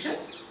 1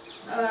 solutions.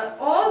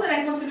 All the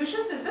rank 1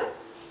 solutions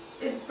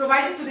is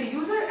provided to the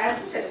user as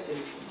the set of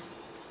solutions.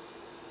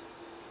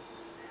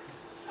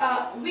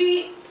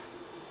 We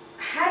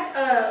had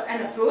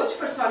an approach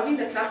for solving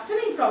the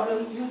clustering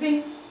problem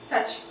using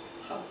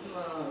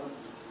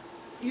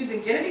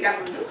using genetic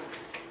algorithms.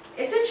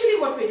 Essentially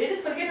what we did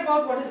is, forget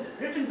about what is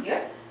written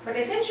here, but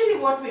essentially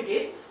what we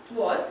did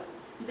was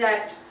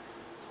that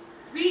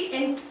we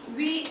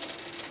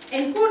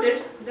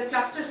encoded the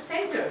cluster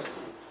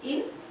centers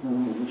in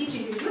each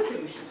individual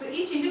solution. So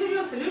each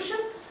individual solution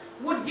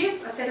would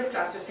give a set of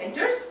cluster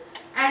centers,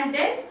 and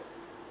then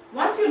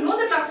once you know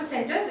the cluster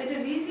centers, it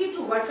is easy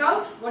to work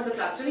out what the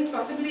clustering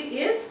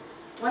possibly is.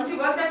 Once you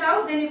work that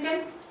out, then you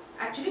can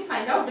actually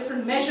find out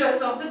different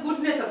measures of the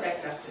goodness of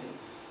that clustering.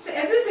 So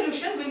every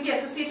solution will be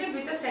associated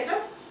with a set of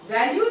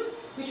values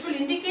which will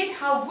indicate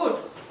how good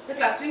the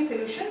clustering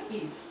solution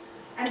is.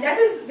 And that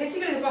is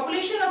basically the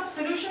population of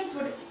solutions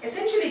would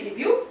essentially give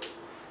you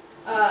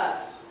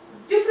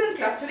different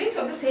clusterings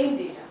of the same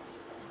data.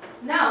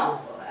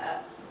 Now,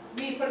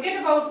 we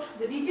forget about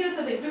the details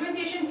of the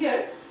implementation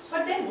here,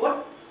 but then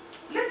what,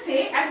 let's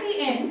say at the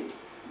end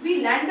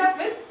we land up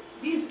with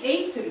these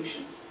 8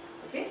 solutions,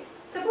 okay.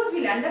 Suppose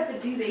we land up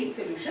with these 8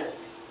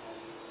 solutions,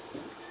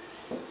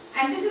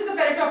 and this is the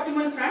Pareto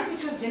optimal front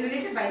which was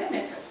generated by the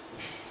method.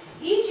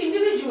 Each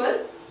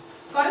individual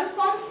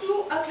corresponds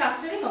to a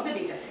clustering of the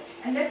data set,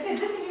 and let's say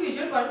this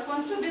individual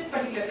corresponds to this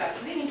particular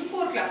clustering into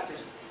 4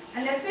 clusters,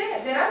 and let's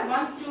say there are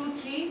 1, 2,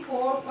 3,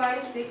 4,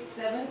 5, 6,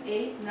 7,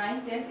 8,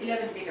 9, 10,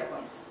 11 data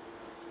points,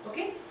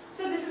 okay.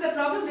 So this is a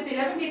problem with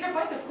 11 data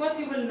points. Of course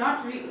you will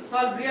not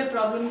solve real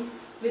problems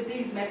with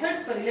these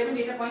methods. For 11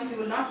 data points you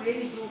will not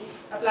really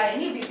apply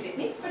any of these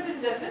techniques, but this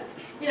is just an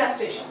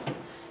illustration.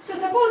 So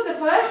suppose the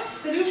first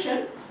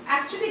solution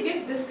actually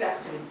gives this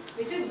clustering,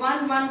 which is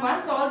 1, 1,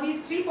 1. So all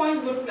these 3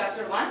 points go to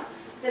cluster 1,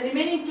 the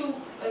remaining 2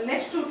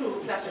 next 2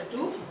 to cluster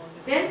 2,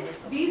 then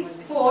these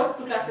 4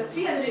 to cluster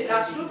 3, and the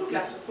last 2 to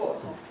cluster 4.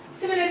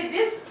 Similarly,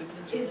 this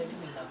is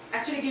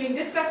actually giving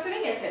this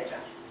clustering, etc.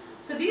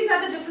 So these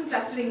are the different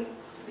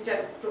clusterings which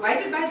are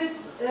provided by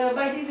this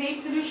by these 8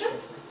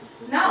 solutions.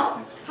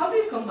 Now, how do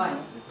you combine?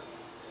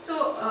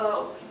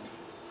 So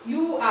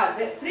you are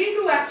free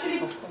to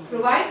actually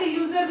provide the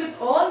user with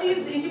all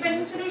these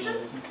independent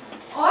solutions,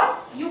 or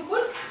you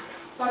could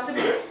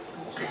possibly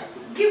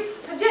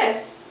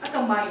suggest a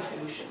combined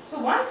solution. So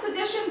one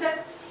suggestion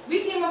that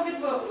we came up with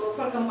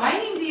for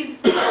combining these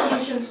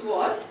solutions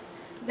was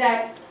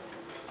that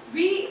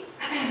we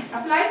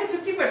applied the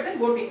 50%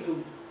 voting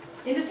rule,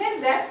 in the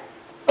sense that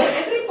for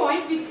every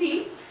point we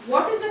see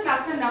what is the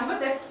cluster number,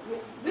 that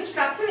which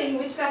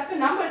cluster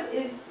number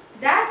is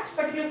that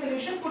particular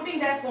solution putting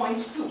that point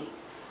to.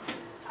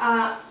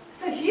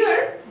 So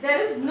here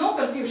there is no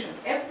confusion.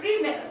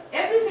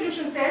 Every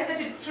solution says that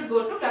it should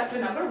go to cluster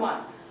number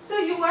 1. So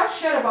you are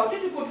sure about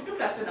it, you put it to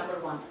cluster number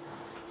 1.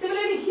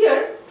 Similarly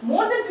here,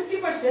 more than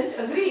 50%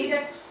 agree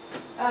that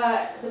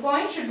the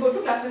point should go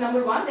to cluster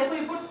number 1, therefore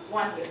you put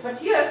 1 here. But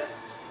here,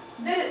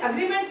 the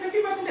agreement,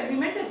 50%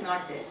 agreement is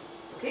not there.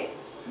 Okay?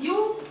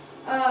 You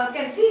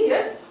can see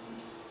here,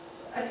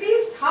 at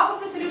least half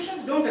of the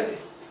solutions don't agree.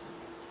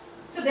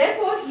 So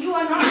therefore, you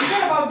are not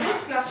sure about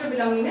this cluster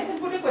belongingness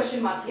and put a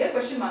question mark here,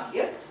 question mark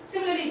here.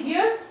 Similarly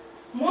here,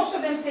 most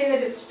of them say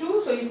that it's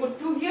 2, so you put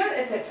 2 here,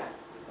 etc.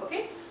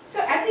 Okay? So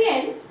at the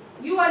end,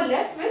 you are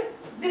left with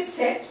this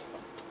set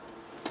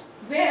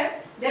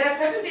where there are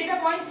certain data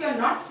points you are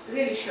not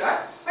really sure,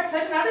 but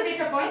certain other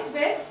data points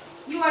where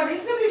you are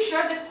reasonably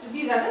sure that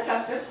these are the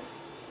cluster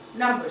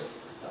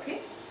numbers. Okay?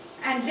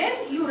 And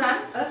then you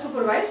run a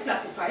supervised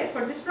classifier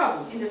for this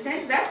problem, in the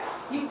sense that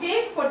you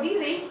take for these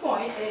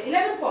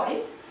 11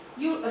 points,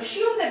 you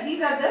assume that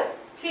these are the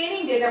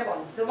training data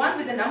points. The one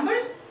with the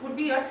numbers would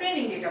be your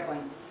training data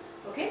points.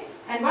 Okay?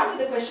 And one with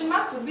the question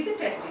marks would be the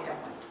test data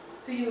point.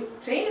 So you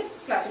train this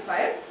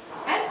classifier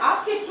and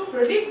ask it to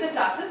predict the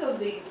classes of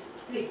these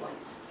 3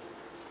 points.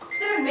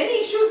 There are many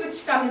issues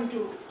which come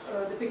into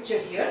the picture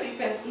here. You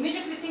can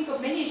immediately think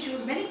of many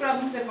issues, many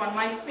problems that one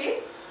might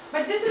face,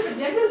 but this is the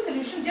general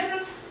solution,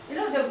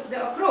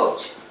 the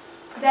approach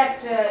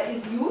that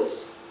is used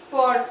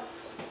for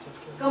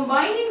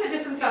combining the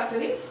different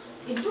clusterings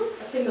into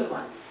a single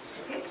one.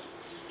 Okay?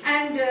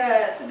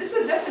 And so this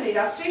was just an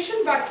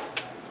illustration, but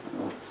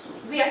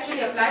we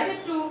actually applied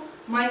it to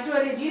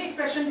microarray gene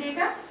expression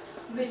data,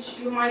 which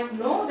you might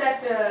know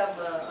that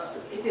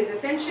it is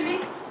essentially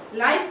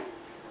like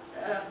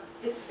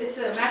it's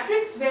a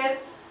matrix where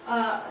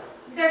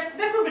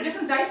there could be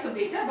different types of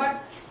data,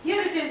 but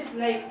here it is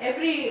like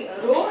every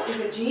row is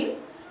a gene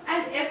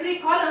and every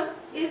column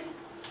is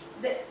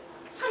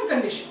some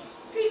condition.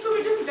 Okay, it could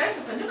be different types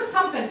of condition, but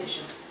some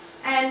condition.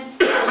 And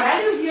the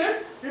value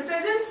here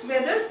represents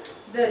whether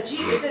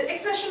the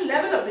expression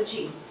level of the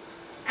gene.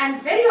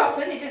 And very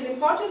often it is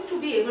important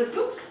to be able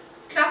to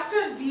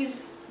cluster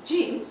these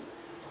genes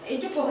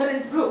into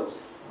coherent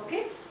groups.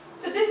 Okay,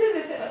 so this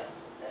is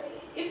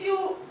if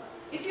you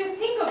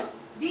think of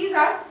these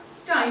are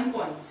time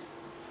points.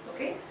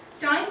 Okay,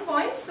 time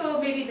points. So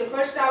maybe the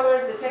first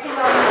hour, the second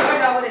hour, the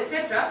third hour,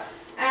 etc.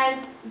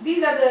 And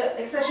these are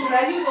the expression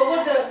values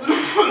over the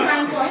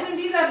time point, and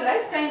these are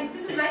like time.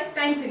 This is like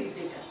time series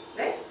data,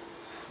 right?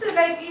 So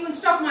like even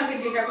stock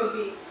market data could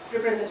be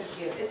represented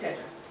here, etc.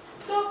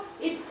 So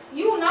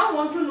you now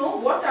want to know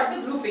what are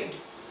the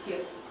groupings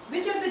here,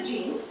 which are the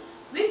genes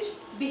which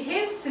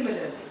behave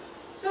similarly.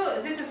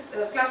 So this is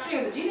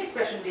clustering of the gene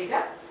expression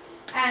data,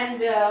 and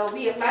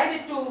we applied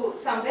it to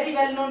some very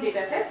well-known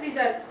data sets. These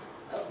are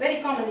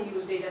very commonly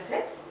used data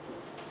sets.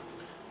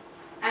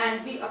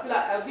 And we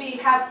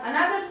have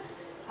another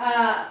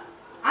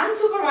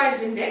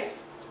unsupervised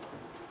index,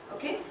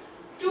 okay,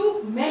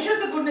 to measure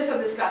the goodness of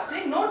this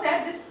clustering. Note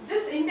that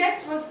this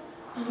index was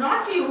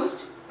not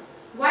used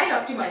while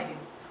optimizing.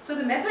 So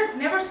the method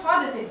never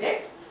saw this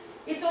index.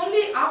 It's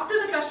only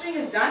after the clustering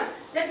is done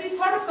that we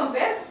sort of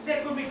compare.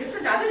 There could be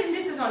different other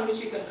indices on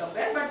which you can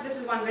compare, but this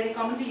is one very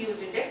commonly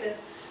used index in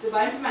the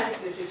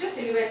bioinformatics literature,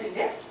 silhouette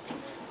index.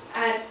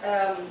 And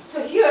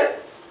so here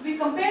we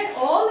compared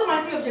all the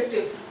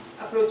multi-objective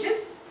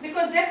approaches,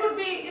 because there could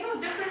be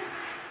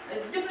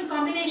different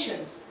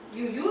combinations.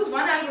 You use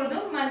one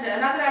algorithm and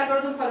another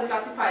algorithm for the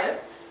classifier,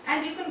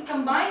 and you can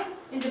combine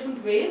in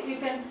different ways. You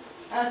can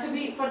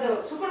for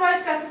the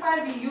supervised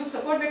classifier we use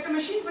support vector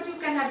machines, but you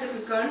can have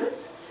different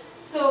kernels.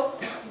 So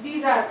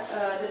these are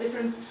the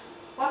different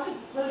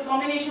possible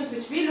combinations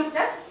which we looked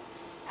at,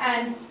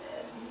 and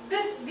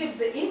this gives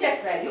the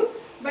index value.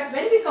 But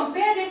when we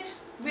compared it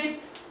with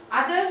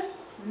other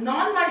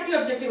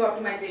non-multi-objective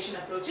optimization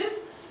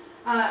approaches,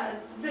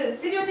 the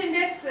silhouette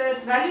index,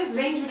 its values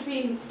range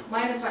between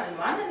 -1 and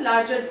 1, and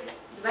larger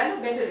the value,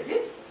 better it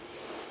is.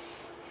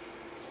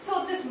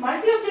 So this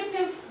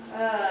multi-objective,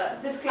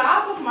 this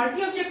class of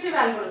multi-objective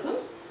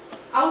algorithms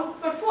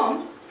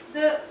outperformed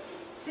the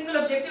single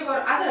objective or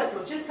other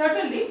approaches,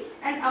 certainly.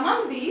 And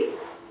among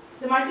these,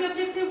 the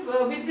multi-objective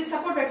with the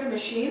support vector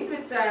machine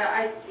with,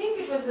 I think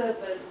it was a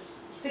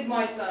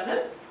sigmoid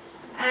kernel,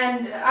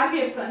 and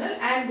RBF kernel,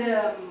 and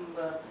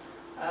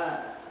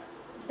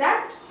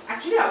that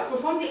actually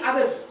outperformed the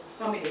other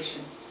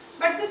combinations.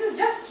 But this is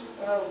just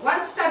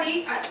one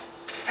study.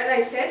 As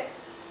I said,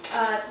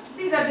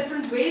 these are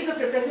different ways of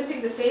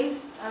representing the same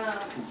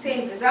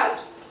result.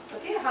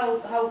 Okay,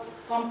 how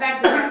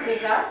compact the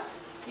clusters are.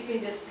 You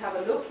can just have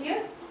a look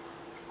here.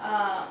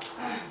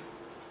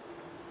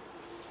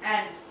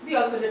 And we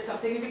also did some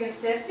significance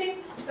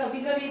testing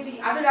vis-a-vis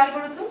the other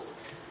algorithms,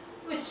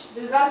 which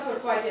the results were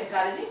quite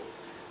encouraging.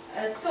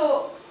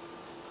 So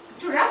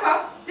to wrap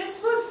up,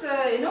 this was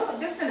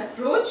just an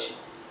approach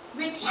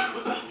which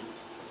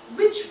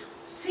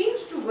seemed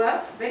to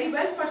work very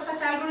well for such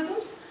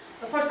algorithms,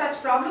 for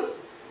such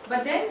problems.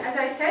 But then, as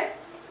I said,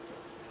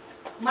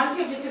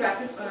 multi-objective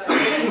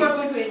whether you are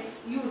going to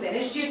use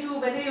NSGA2,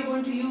 whether you are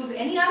going to use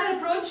any other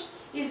approach,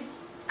 is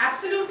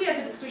absolutely at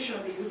the discretion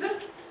of the user.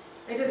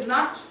 It is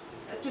not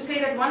to say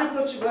that one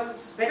approach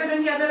works better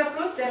than the other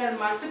approach. There are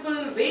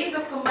multiple ways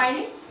of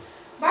combining,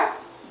 but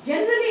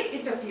generally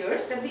it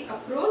appears that the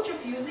approach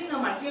of using a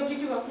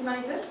multi-objective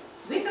optimizer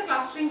with a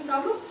clustering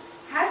problem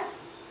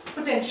has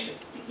potential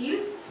to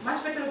yield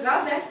much better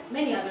result than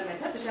many other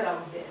methods which are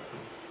out there.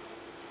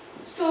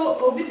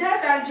 So with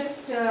that, I'll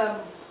just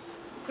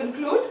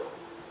conclude.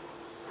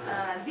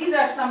 These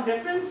are some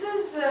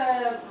references,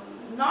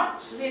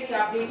 not really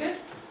updated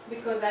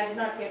because I did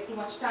not get too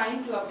much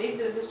time to update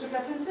the list of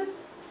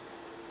references.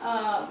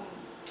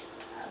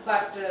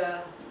 But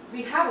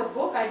we have a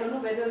book. I don't know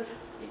whether it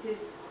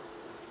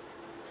appears,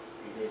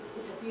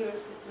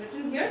 it's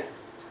written here,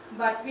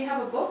 but we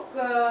have a book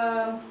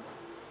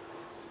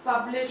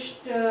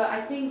published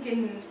I think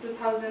in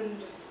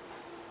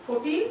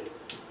 2014,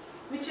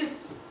 which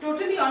is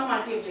totally on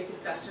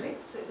multi-objective clustering,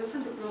 so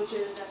different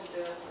approaches,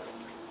 and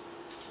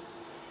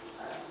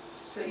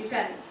so you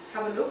can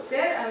have a look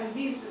there. I mean,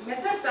 these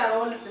methods are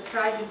all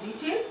described in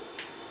detail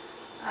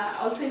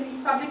also in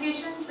these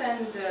publications,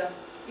 and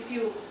if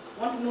you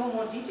want to know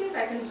more details,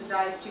 I can just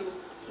direct you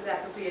to the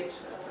appropriate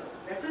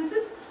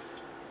references.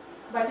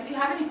 But if you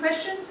have any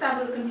questions, I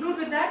will conclude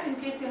with that. In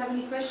case you have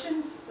any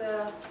questions,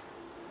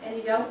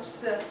 any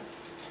doubts.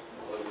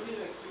 What would be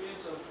your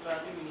experience of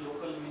flattening in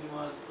local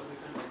minimas for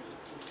different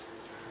objectives?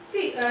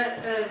 See,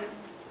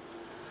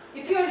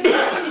 if you are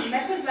using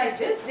methods like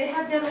this, they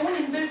have their own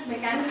inbuilt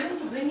mechanism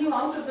to bring you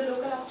out of the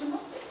local optimum.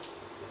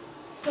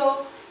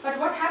 So, but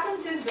what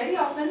happens is very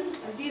often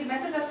these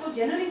methods are so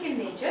generic in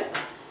nature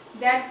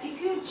that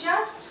if you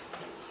just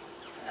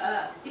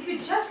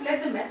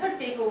let the method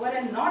take over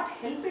and not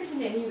help it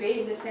in any way,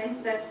 in the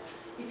sense that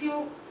if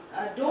you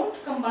don't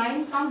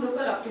combine some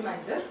local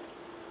optimizer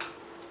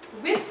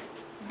with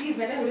these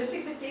meta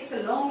heuristics, it takes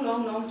a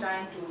long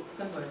time to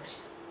converge.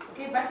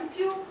 Okay, but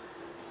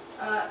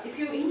if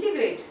you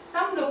integrate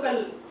some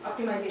local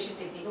optimization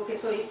technique, okay,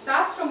 so it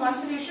starts from one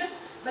solution,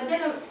 but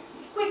then a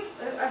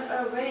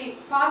very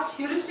fast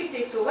heuristic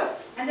takes over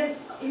and then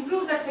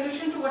improves that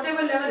solution to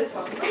whatever level is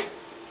possible.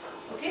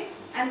 Okay,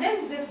 and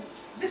then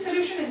this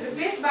solution is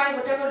replaced by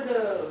whatever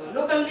the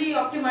locally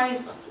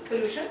optimized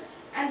solution,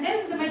 and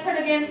then the method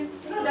again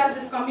does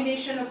this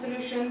combination of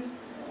solutions,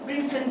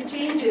 brings in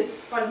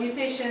changes called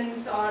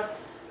mutations, or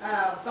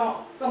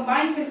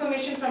combines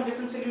information from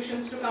different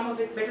solutions to come up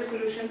with better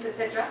solutions,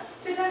 etc.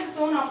 So it has its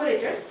own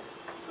operators.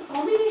 So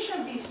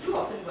combination of these two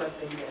often work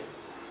very well.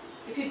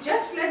 If you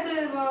just let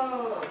the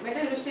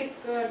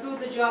meta-heuristic do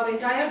the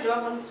entire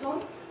job on its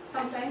own,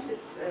 sometimes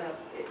it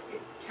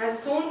has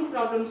its own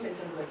problems in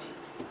converging.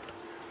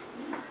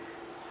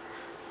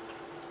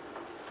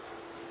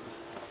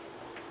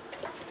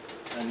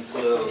 And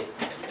so,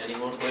 any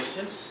more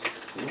questions?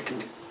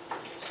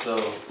 So,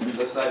 it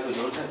looks like we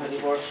don't have any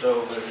more,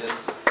 so we'll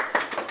just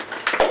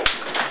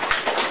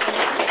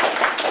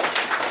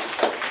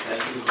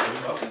thank you,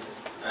 Prof.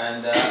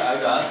 And I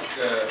would ask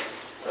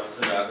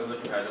Professor Raghava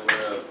to hand over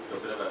a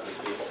token of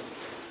appreciation.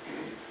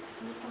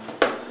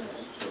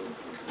 So,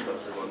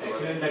 Professor Bandyopadhyay.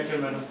 Excellent lecture,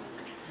 madam.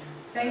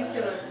 Thank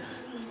you.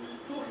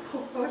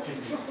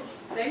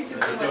 Thank you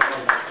so much.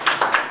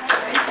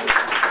 Thank you.